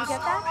 Did you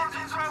get that?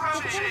 Get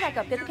the camera back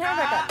up. Get the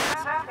camera back up.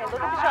 Okay,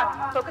 look at the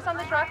truck. Focus on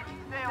the truck.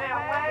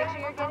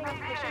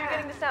 Make sure you're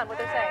getting the sound, what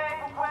they're saying.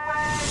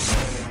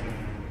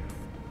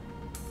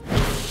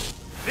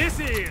 This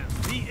is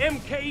the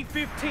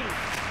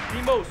MK-15,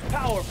 the most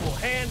powerful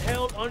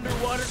handheld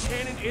underwater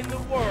cannon in the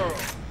world.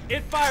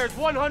 It fires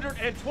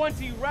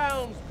 120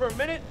 rounds per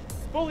minute,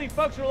 fully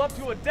functional up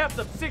to a depth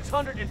of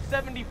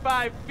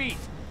 675 feet.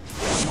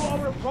 If you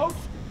are approached,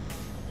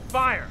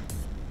 fire.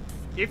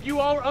 If you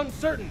are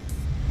uncertain,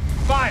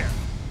 fire.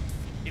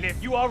 And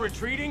if you are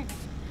retreating,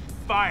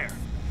 fire.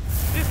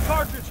 This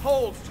cartridge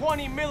holds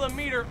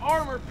 20mm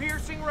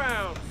armor-piercing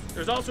rounds.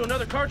 There's also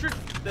another cartridge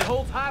that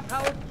holds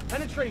high-powered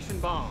penetration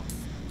bombs.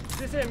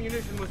 This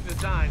ammunition was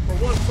designed for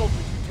one soldier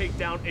to take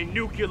down a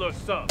nuclear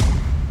sub.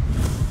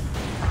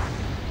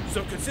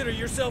 So consider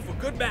yourself a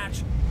good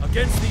match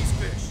against these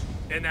fish.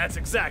 And that's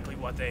exactly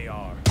what they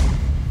are.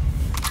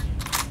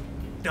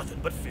 Nothing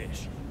but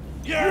fish.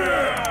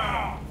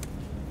 Yeah!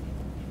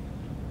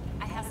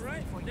 I have All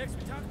right, next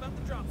we talk about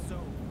the drop zone.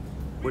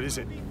 What is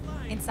it?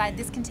 Inside,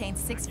 this contains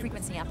 6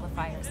 frequency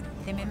amplifiers.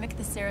 They mimic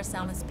the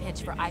Sarasalmus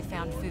pitch for I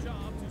found food.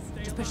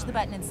 Just push the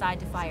button inside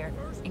to fire.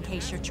 In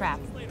case you're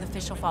trapped, the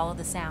fish will follow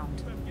the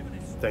sound.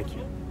 Thank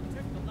you.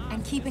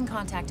 And keep in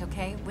contact,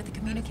 okay, with the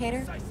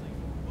communicator?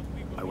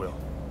 I will.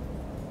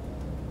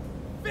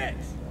 Fish!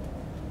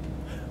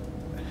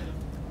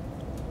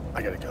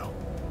 I gotta go.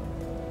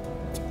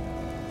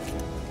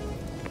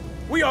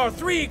 We are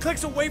 3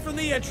 clicks away from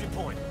the entry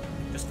point.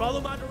 Just follow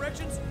my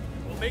directions.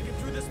 We'll make it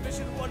through this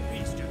mission in one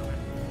piece, gentlemen.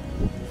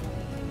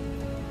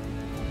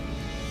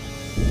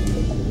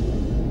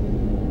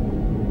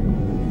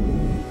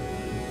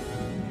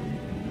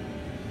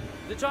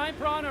 The giant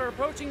piranha are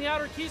approaching the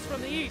outer keys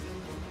from the east.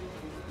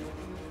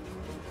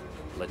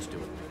 Let's do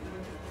it.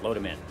 Load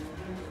him in.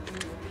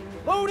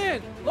 Load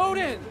in! Load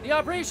in! The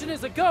operation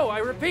is a go. I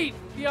repeat,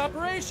 the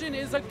operation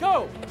is a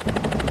go.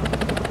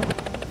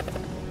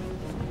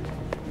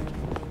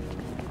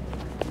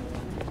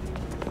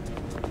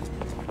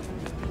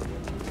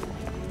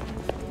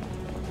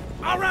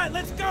 All right,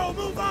 let's go.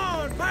 Move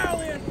on.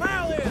 Pile in.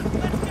 Pile in.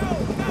 Let's go.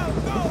 Go.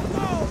 Go.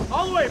 Go.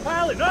 All the way.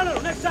 Pile in. No.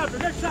 Next chopper.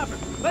 Next chopper.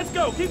 Let's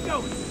go. Keep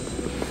going.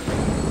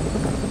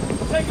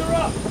 Take her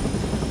up.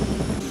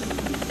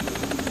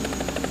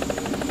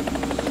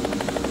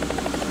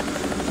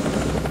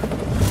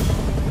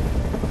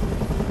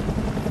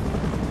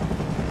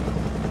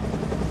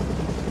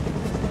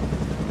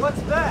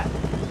 What's that?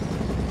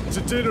 It's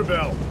a dinner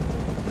bell.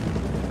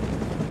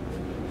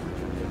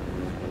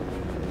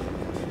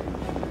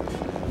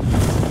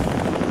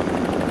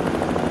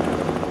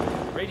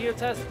 Radio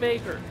test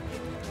Baker.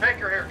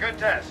 Baker here, good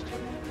test.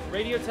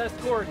 Radio test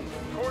Gordon.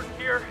 Gordon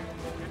here,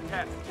 good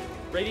test.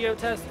 Radio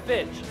test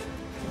Fitch.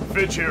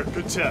 Fitch here,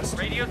 good test.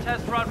 Radio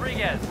test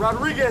Rodriguez.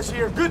 Rodriguez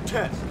here, good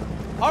test.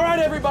 All right,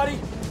 everybody.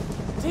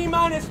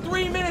 T-minus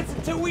 3 minutes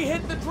until we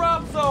hit the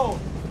drop zone.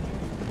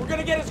 We're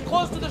gonna get as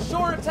close to the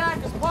shore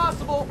attack as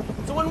possible,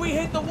 so when we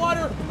hit the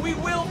water, we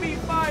will be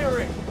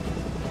firing.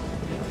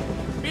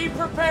 Be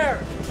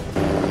prepared.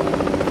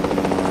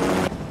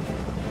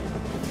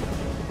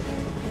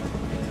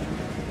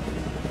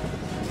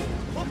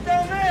 Look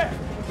down there.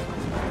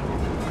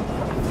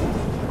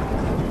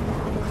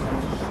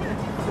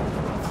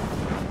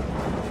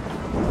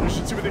 We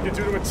should see what they can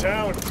do to a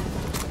town.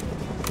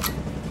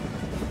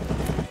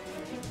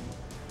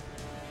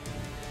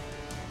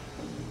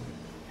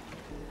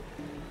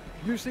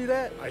 You see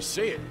that? I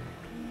see it.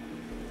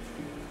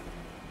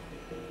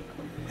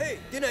 Hey,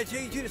 didn't I tell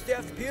you two to stay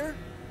off the pier?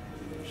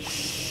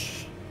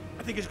 Shh.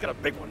 I think he's got a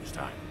big one this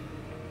time.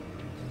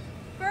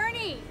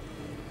 Bernie!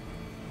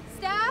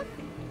 Staff?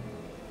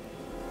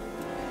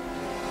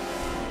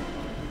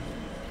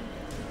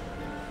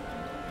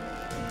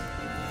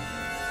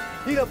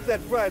 Heat up that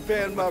fry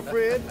pan, my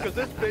friend, because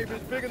this baby's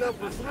big enough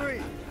for 3.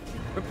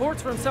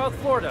 Reports from South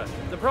Florida.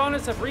 The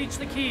piranhas have reached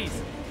the keys.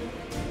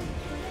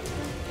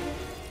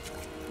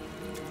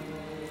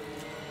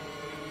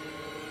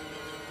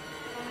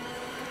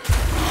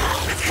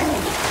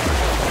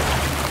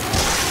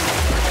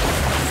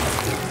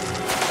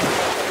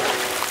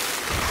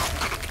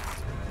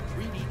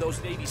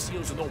 Those Navy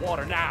SEALs in the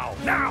water now!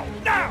 Now!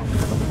 Now!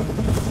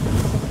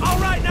 All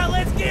right, now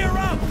let's gear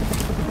up!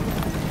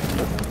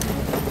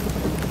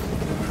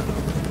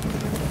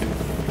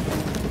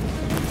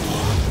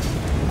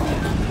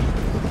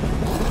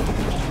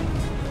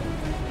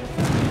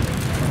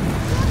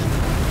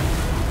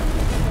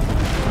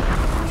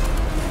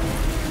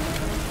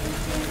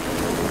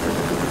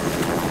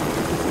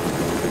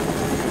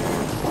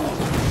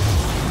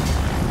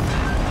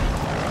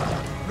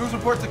 News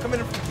reports are coming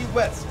in from Key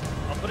West.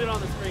 I'll put it on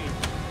the screen.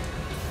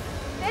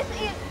 This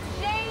is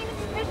Jane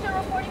Fisher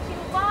reporting to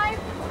you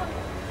live from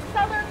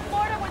southern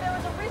Florida, where there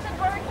was a recent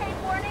hurricane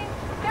warning.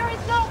 There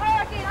is no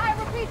hurricane. I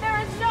repeat, there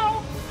is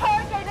no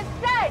hurricane.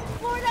 Instead,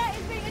 Florida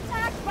is being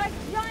attacked by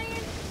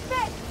giant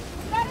fish.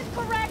 That is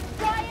correct.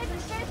 Giant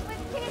fish with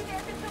teeth.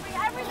 They're consuming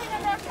everything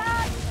in their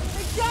path.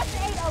 They just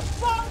ate a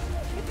boat.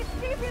 You can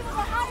see people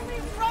behind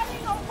me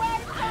running away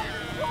from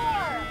the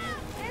shore.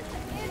 This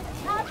is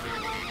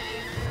absolutely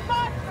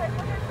monstrous.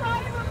 We're going to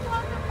try and move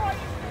closer for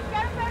you to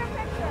get a better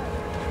picture.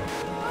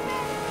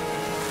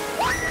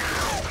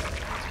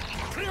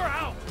 Clear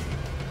out!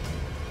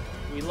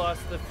 We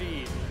lost the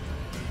feed.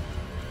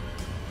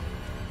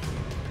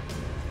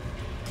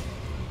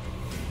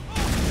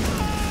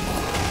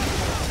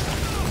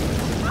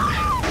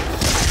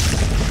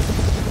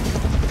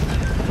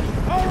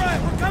 All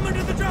right, we're coming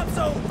to the drop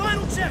zone.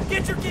 Final check.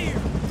 Get your gear.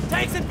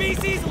 Tanks and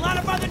BCs, line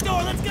up by the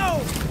door. Let's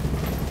go.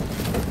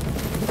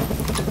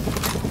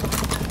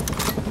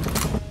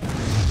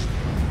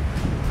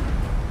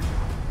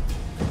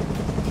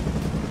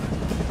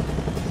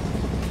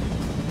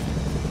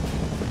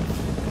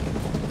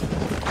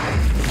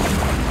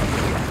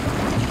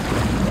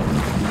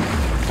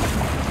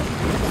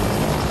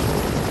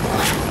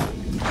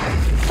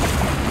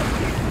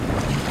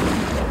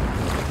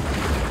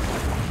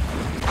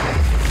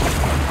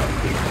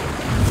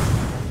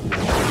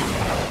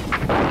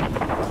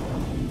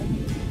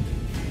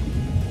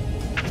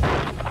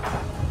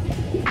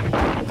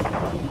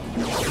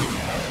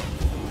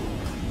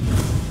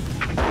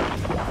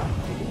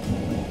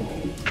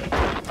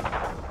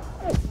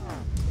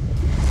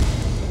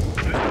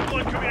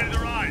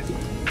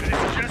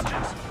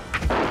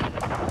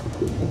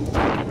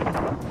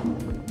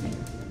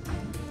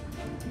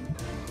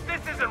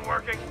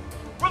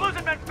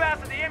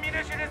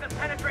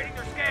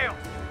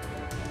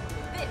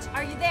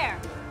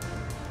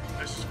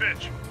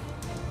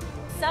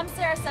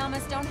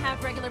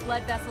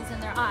 Blood vessels in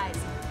their eyes.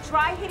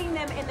 Try hitting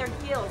them in their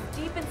gills,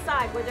 deep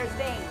inside where there's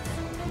veins.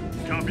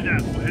 Copy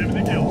that. We'll hit him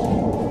in the gills.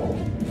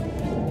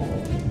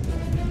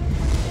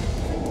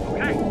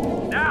 Okay,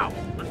 now,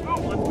 let's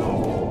move, let's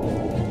move.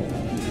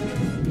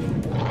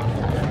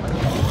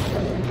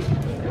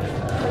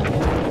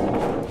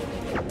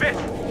 Fish,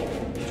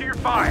 to your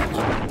fire.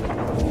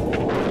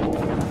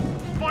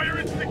 Fire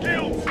into the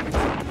gills.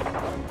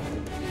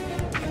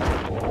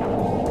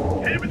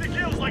 Hit him in the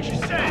gills like she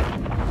said.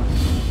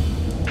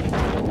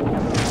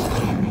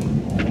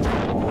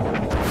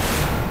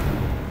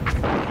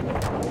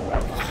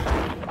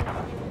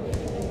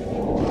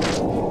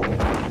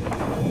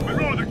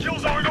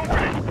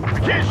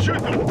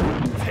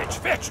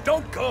 Fitch,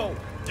 don't go!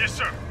 Yes,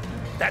 sir.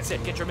 That's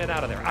it. Get your men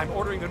out of there. I'm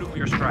ordering a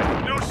nuclear strike.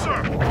 No,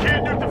 sir. I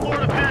can't nuke the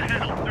Florida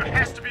Panhandle. There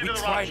has to be another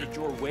option. We tried it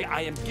your way.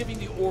 I am giving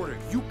the order.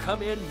 You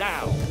come in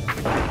now.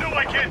 No,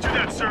 I can't do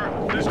that, sir.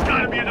 There's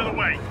got to be another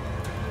way.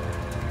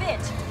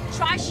 Fitch,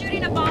 try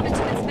shooting a bomb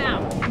into its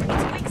mouth.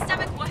 Its weak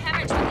stomach will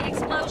hemorrhage with the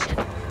explosion.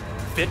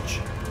 Fitch,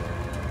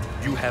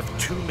 you have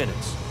 2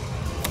 minutes.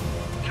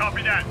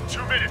 Copy that.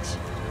 2 minutes.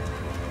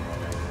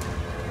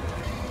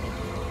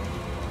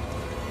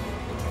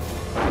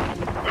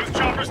 Those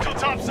choppers still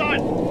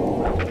topside?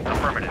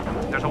 Affirmative.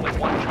 There's only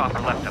one chopper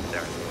left up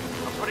there.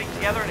 I'm putting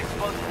together an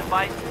explosive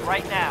device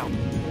right now.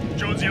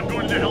 Jonesy, I'm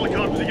going to the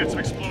helicopter to get some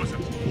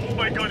explosives. Hold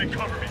my gun and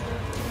cover me.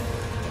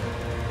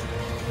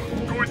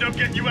 Gordon, I'm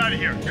getting you out of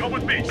here. Come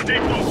with me. Stay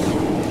close.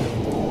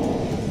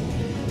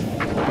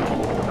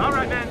 All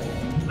right, men.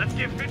 Let's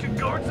give Fitch and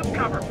Gordon some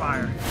cover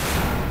fire.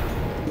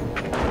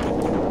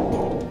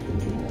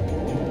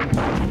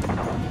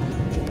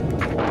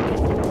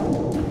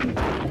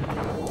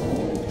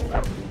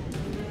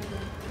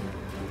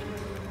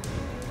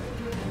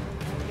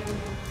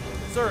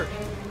 Sir,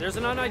 there's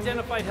an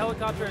unidentified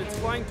helicopter and it's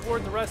flying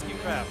toward the rescue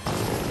craft.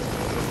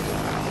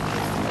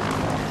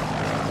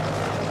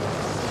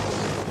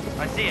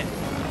 I see it.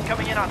 It's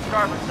coming in on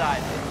starboard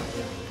side.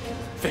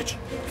 Fitch!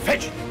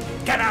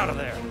 Get out of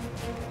there!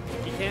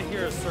 He can't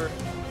hear us, sir.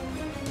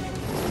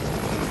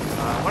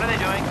 What are they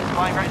doing? It's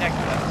flying right next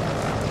to us.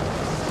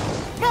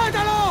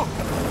 Mátalo!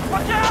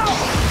 Watch out!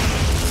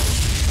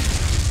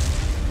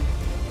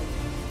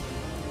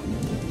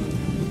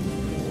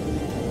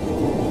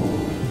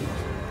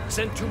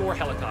 Send 2 more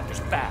helicopters,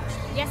 fast.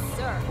 Yes,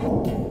 sir. You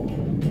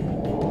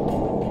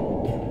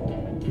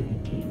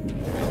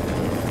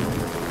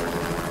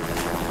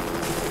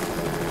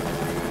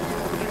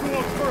go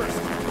up first.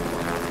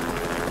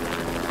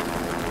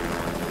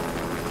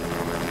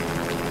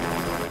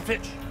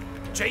 Fitch!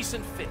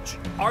 Jason Fitch,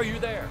 are you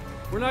there?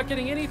 We're not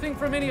getting anything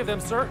from any of them,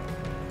 sir.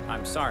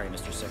 I'm sorry,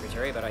 Mr.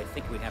 Secretary, but I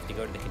think we have to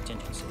go to the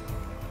contingency.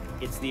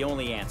 It's the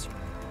only answer.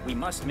 We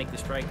must make the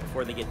strike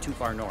before they get too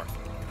far north.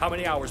 How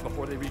many hours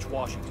before they reach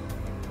Washington?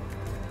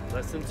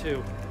 Less than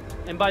 2.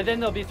 And by then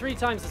they'll be 3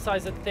 times the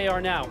size that they are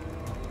now.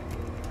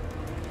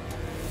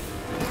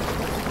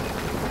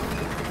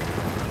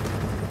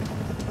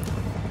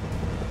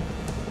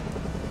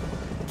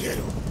 Get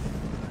him.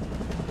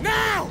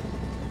 Now!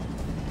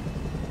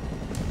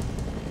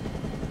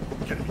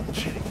 You gotta be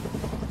kidding.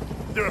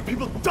 There are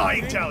people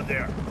dying down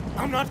there.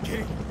 I'm not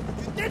kidding.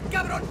 You did,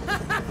 cabrón!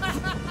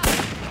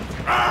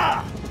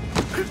 Ah!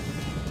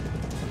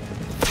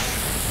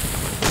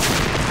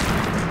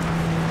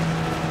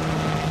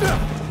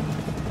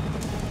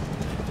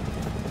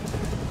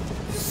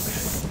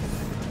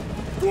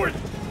 Stuart!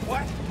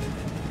 What?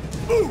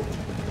 Move!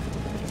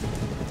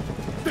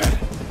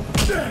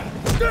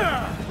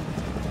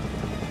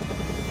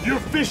 Your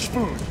fish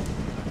food!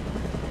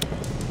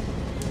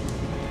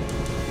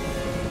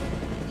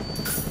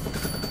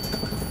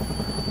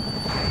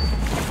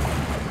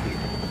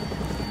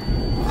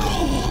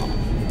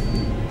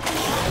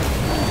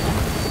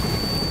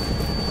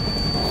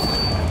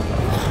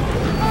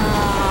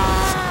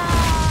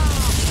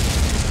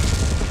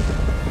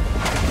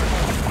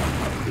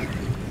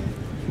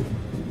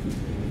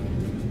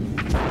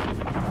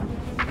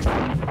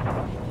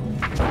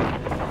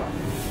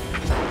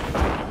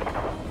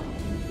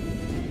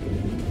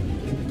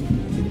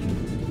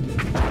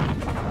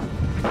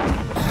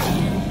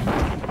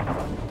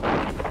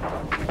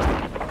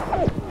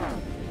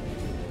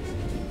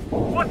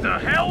 What the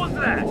hell was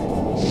that?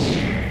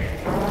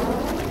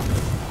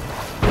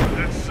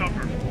 That's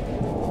supper.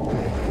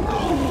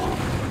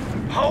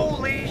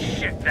 Holy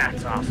shit,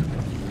 that's awesome.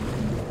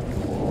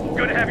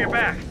 Good to have you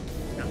back.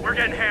 We're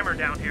getting hammered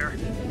down here.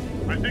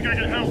 I think I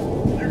can help.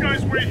 You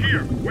guys wait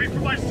here. Wait for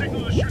my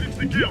signal to shoot into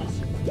the gills.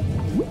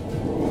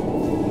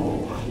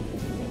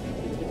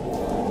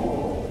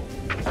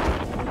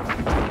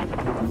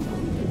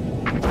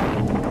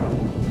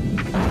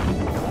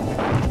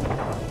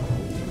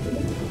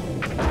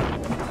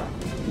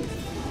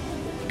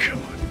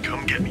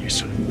 Come get me, you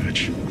son of a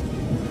bitch.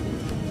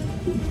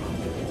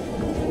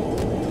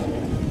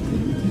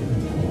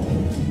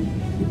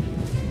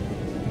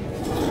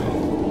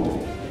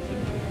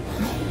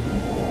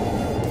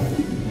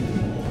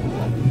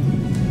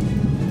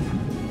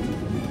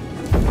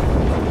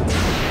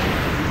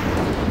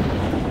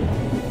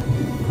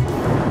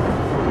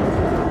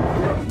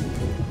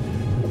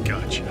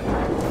 Gotcha.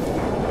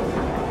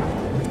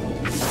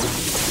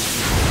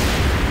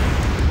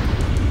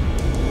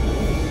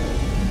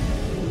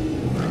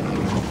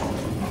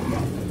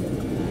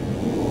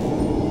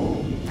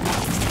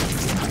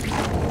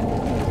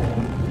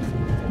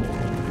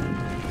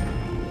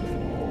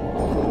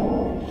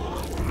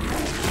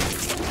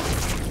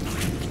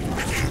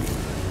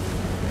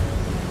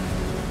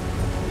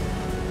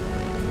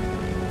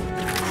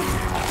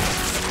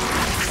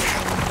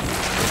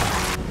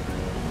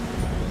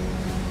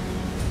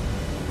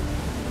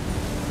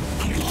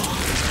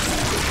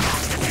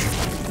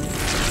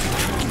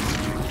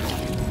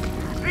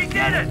 He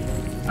did it!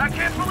 I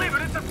can't believe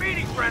it. It's a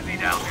feeding frenzy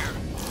down here.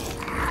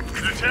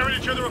 They're tearing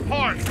each other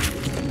apart.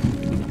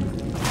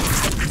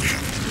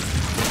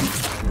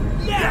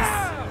 Yes!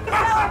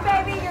 Go,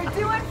 baby, you're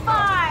doing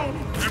fine!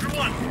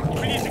 Everyone,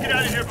 we need to get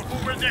out of here before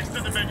we're next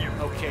to the menu.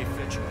 Okay,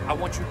 Fitch. I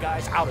want you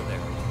guys out of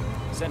there.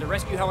 Send a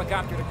rescue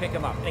helicopter to pick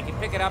him up. They can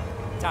pick it up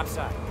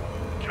topside.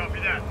 Copy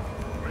that.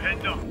 We're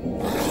heading up.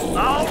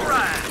 All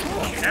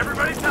right.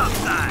 Everybody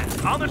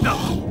topside. On the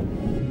double.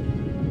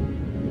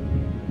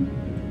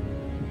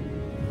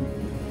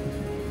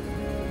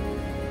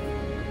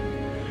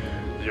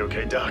 You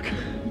okay, Doc?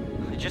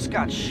 I just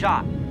got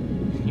shot.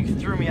 You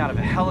threw me out of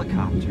a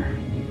helicopter.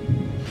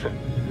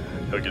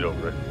 He'll get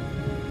over it.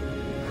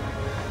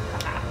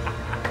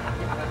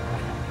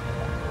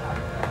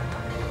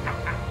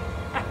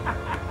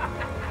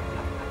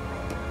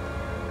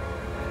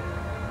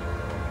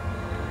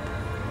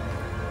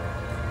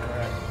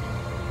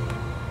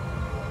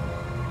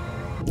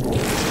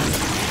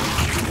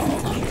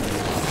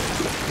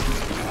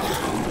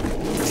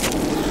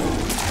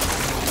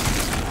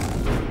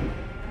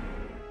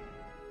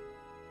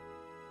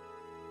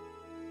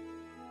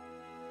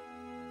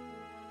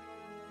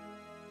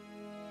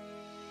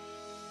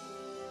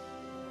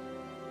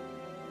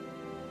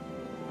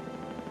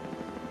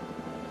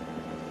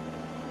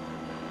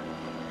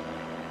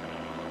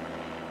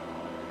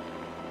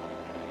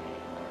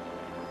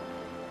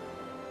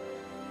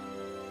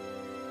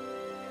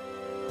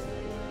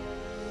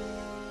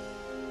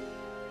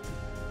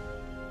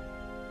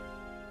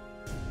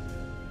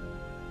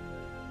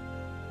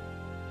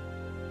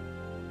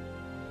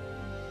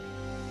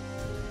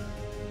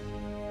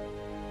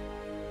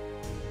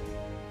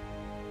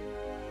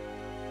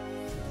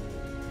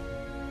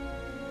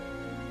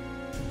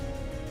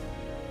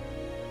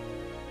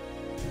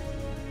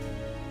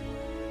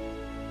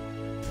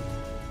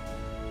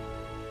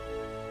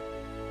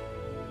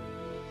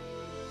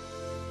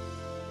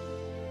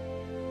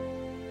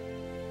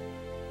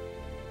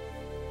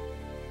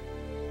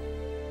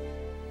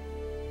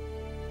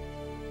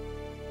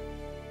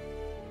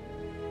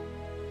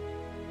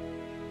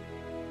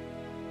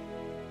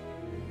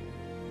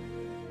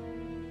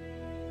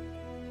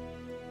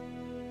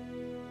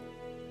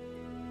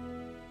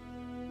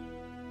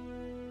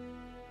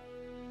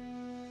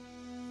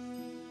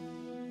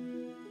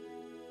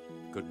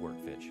 Good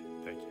work, Fitch.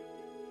 Thank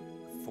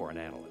you. For an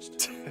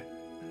analyst.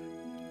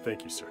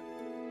 Thank you, sir.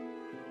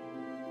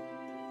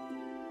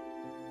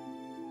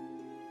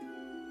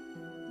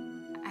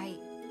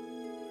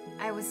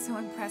 I was so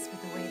impressed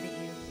with the way that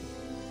you...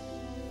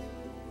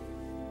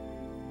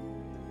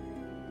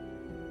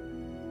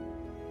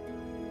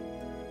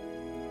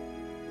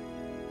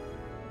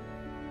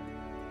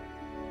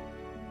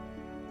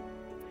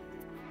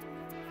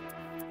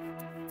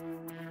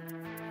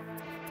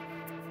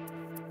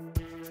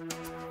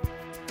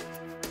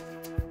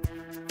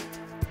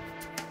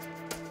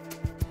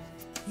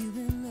 You've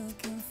been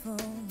looking for a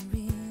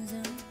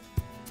reason,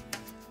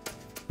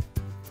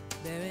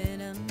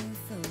 buried under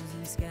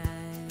frozen skies,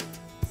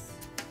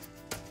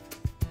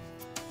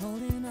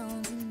 holding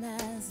on to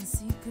lies and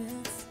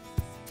secrets,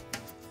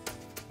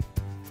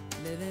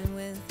 living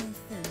with a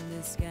thin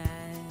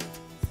disguise.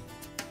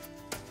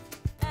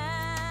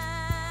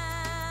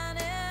 And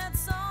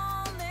it's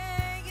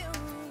only you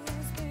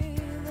who's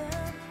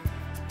breathing.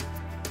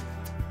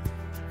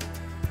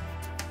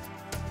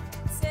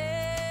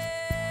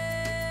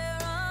 Tear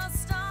a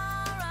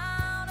star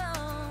out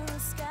of the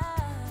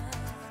sky.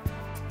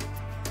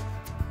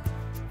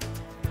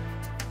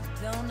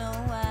 Don't know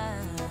why.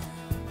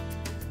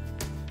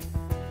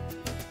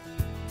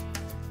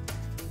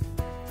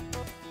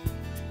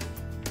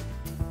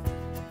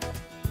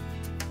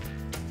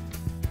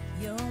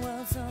 Your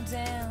world's so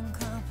damn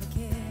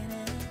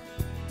complicated.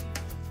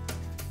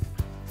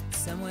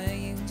 Somewhere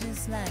you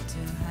just like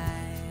to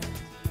hide.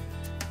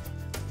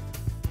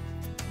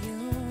 You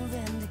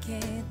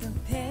vindicate the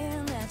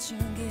pain that you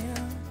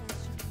give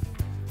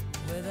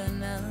with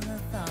another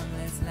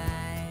thoughtless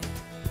lie.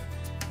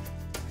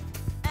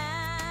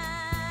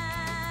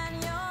 And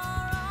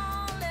you're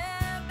only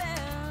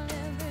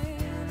barely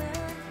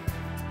breathing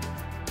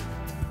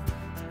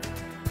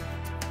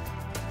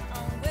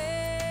on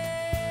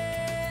wasted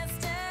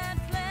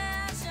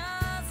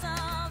pleasures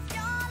of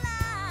your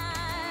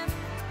life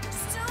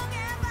just to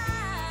get by.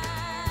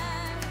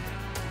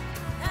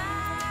 How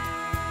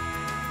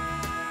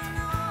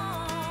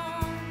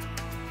long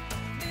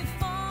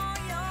before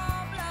your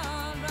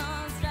blood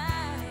runs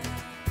dry?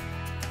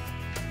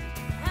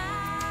 How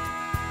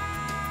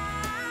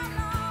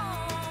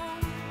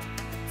long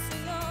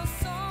till your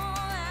soul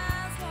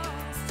has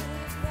lost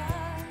its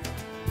pride?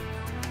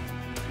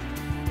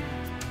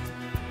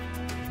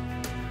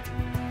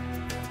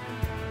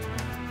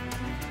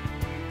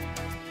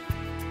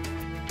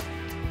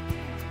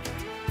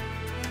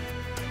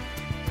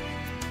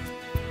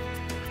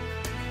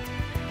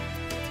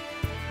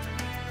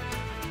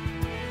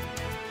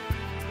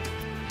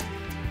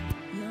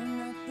 You're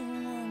not the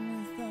one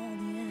with all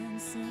the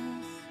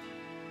answers,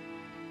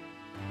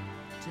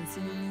 just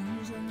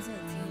illusions of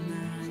your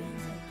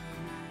mind.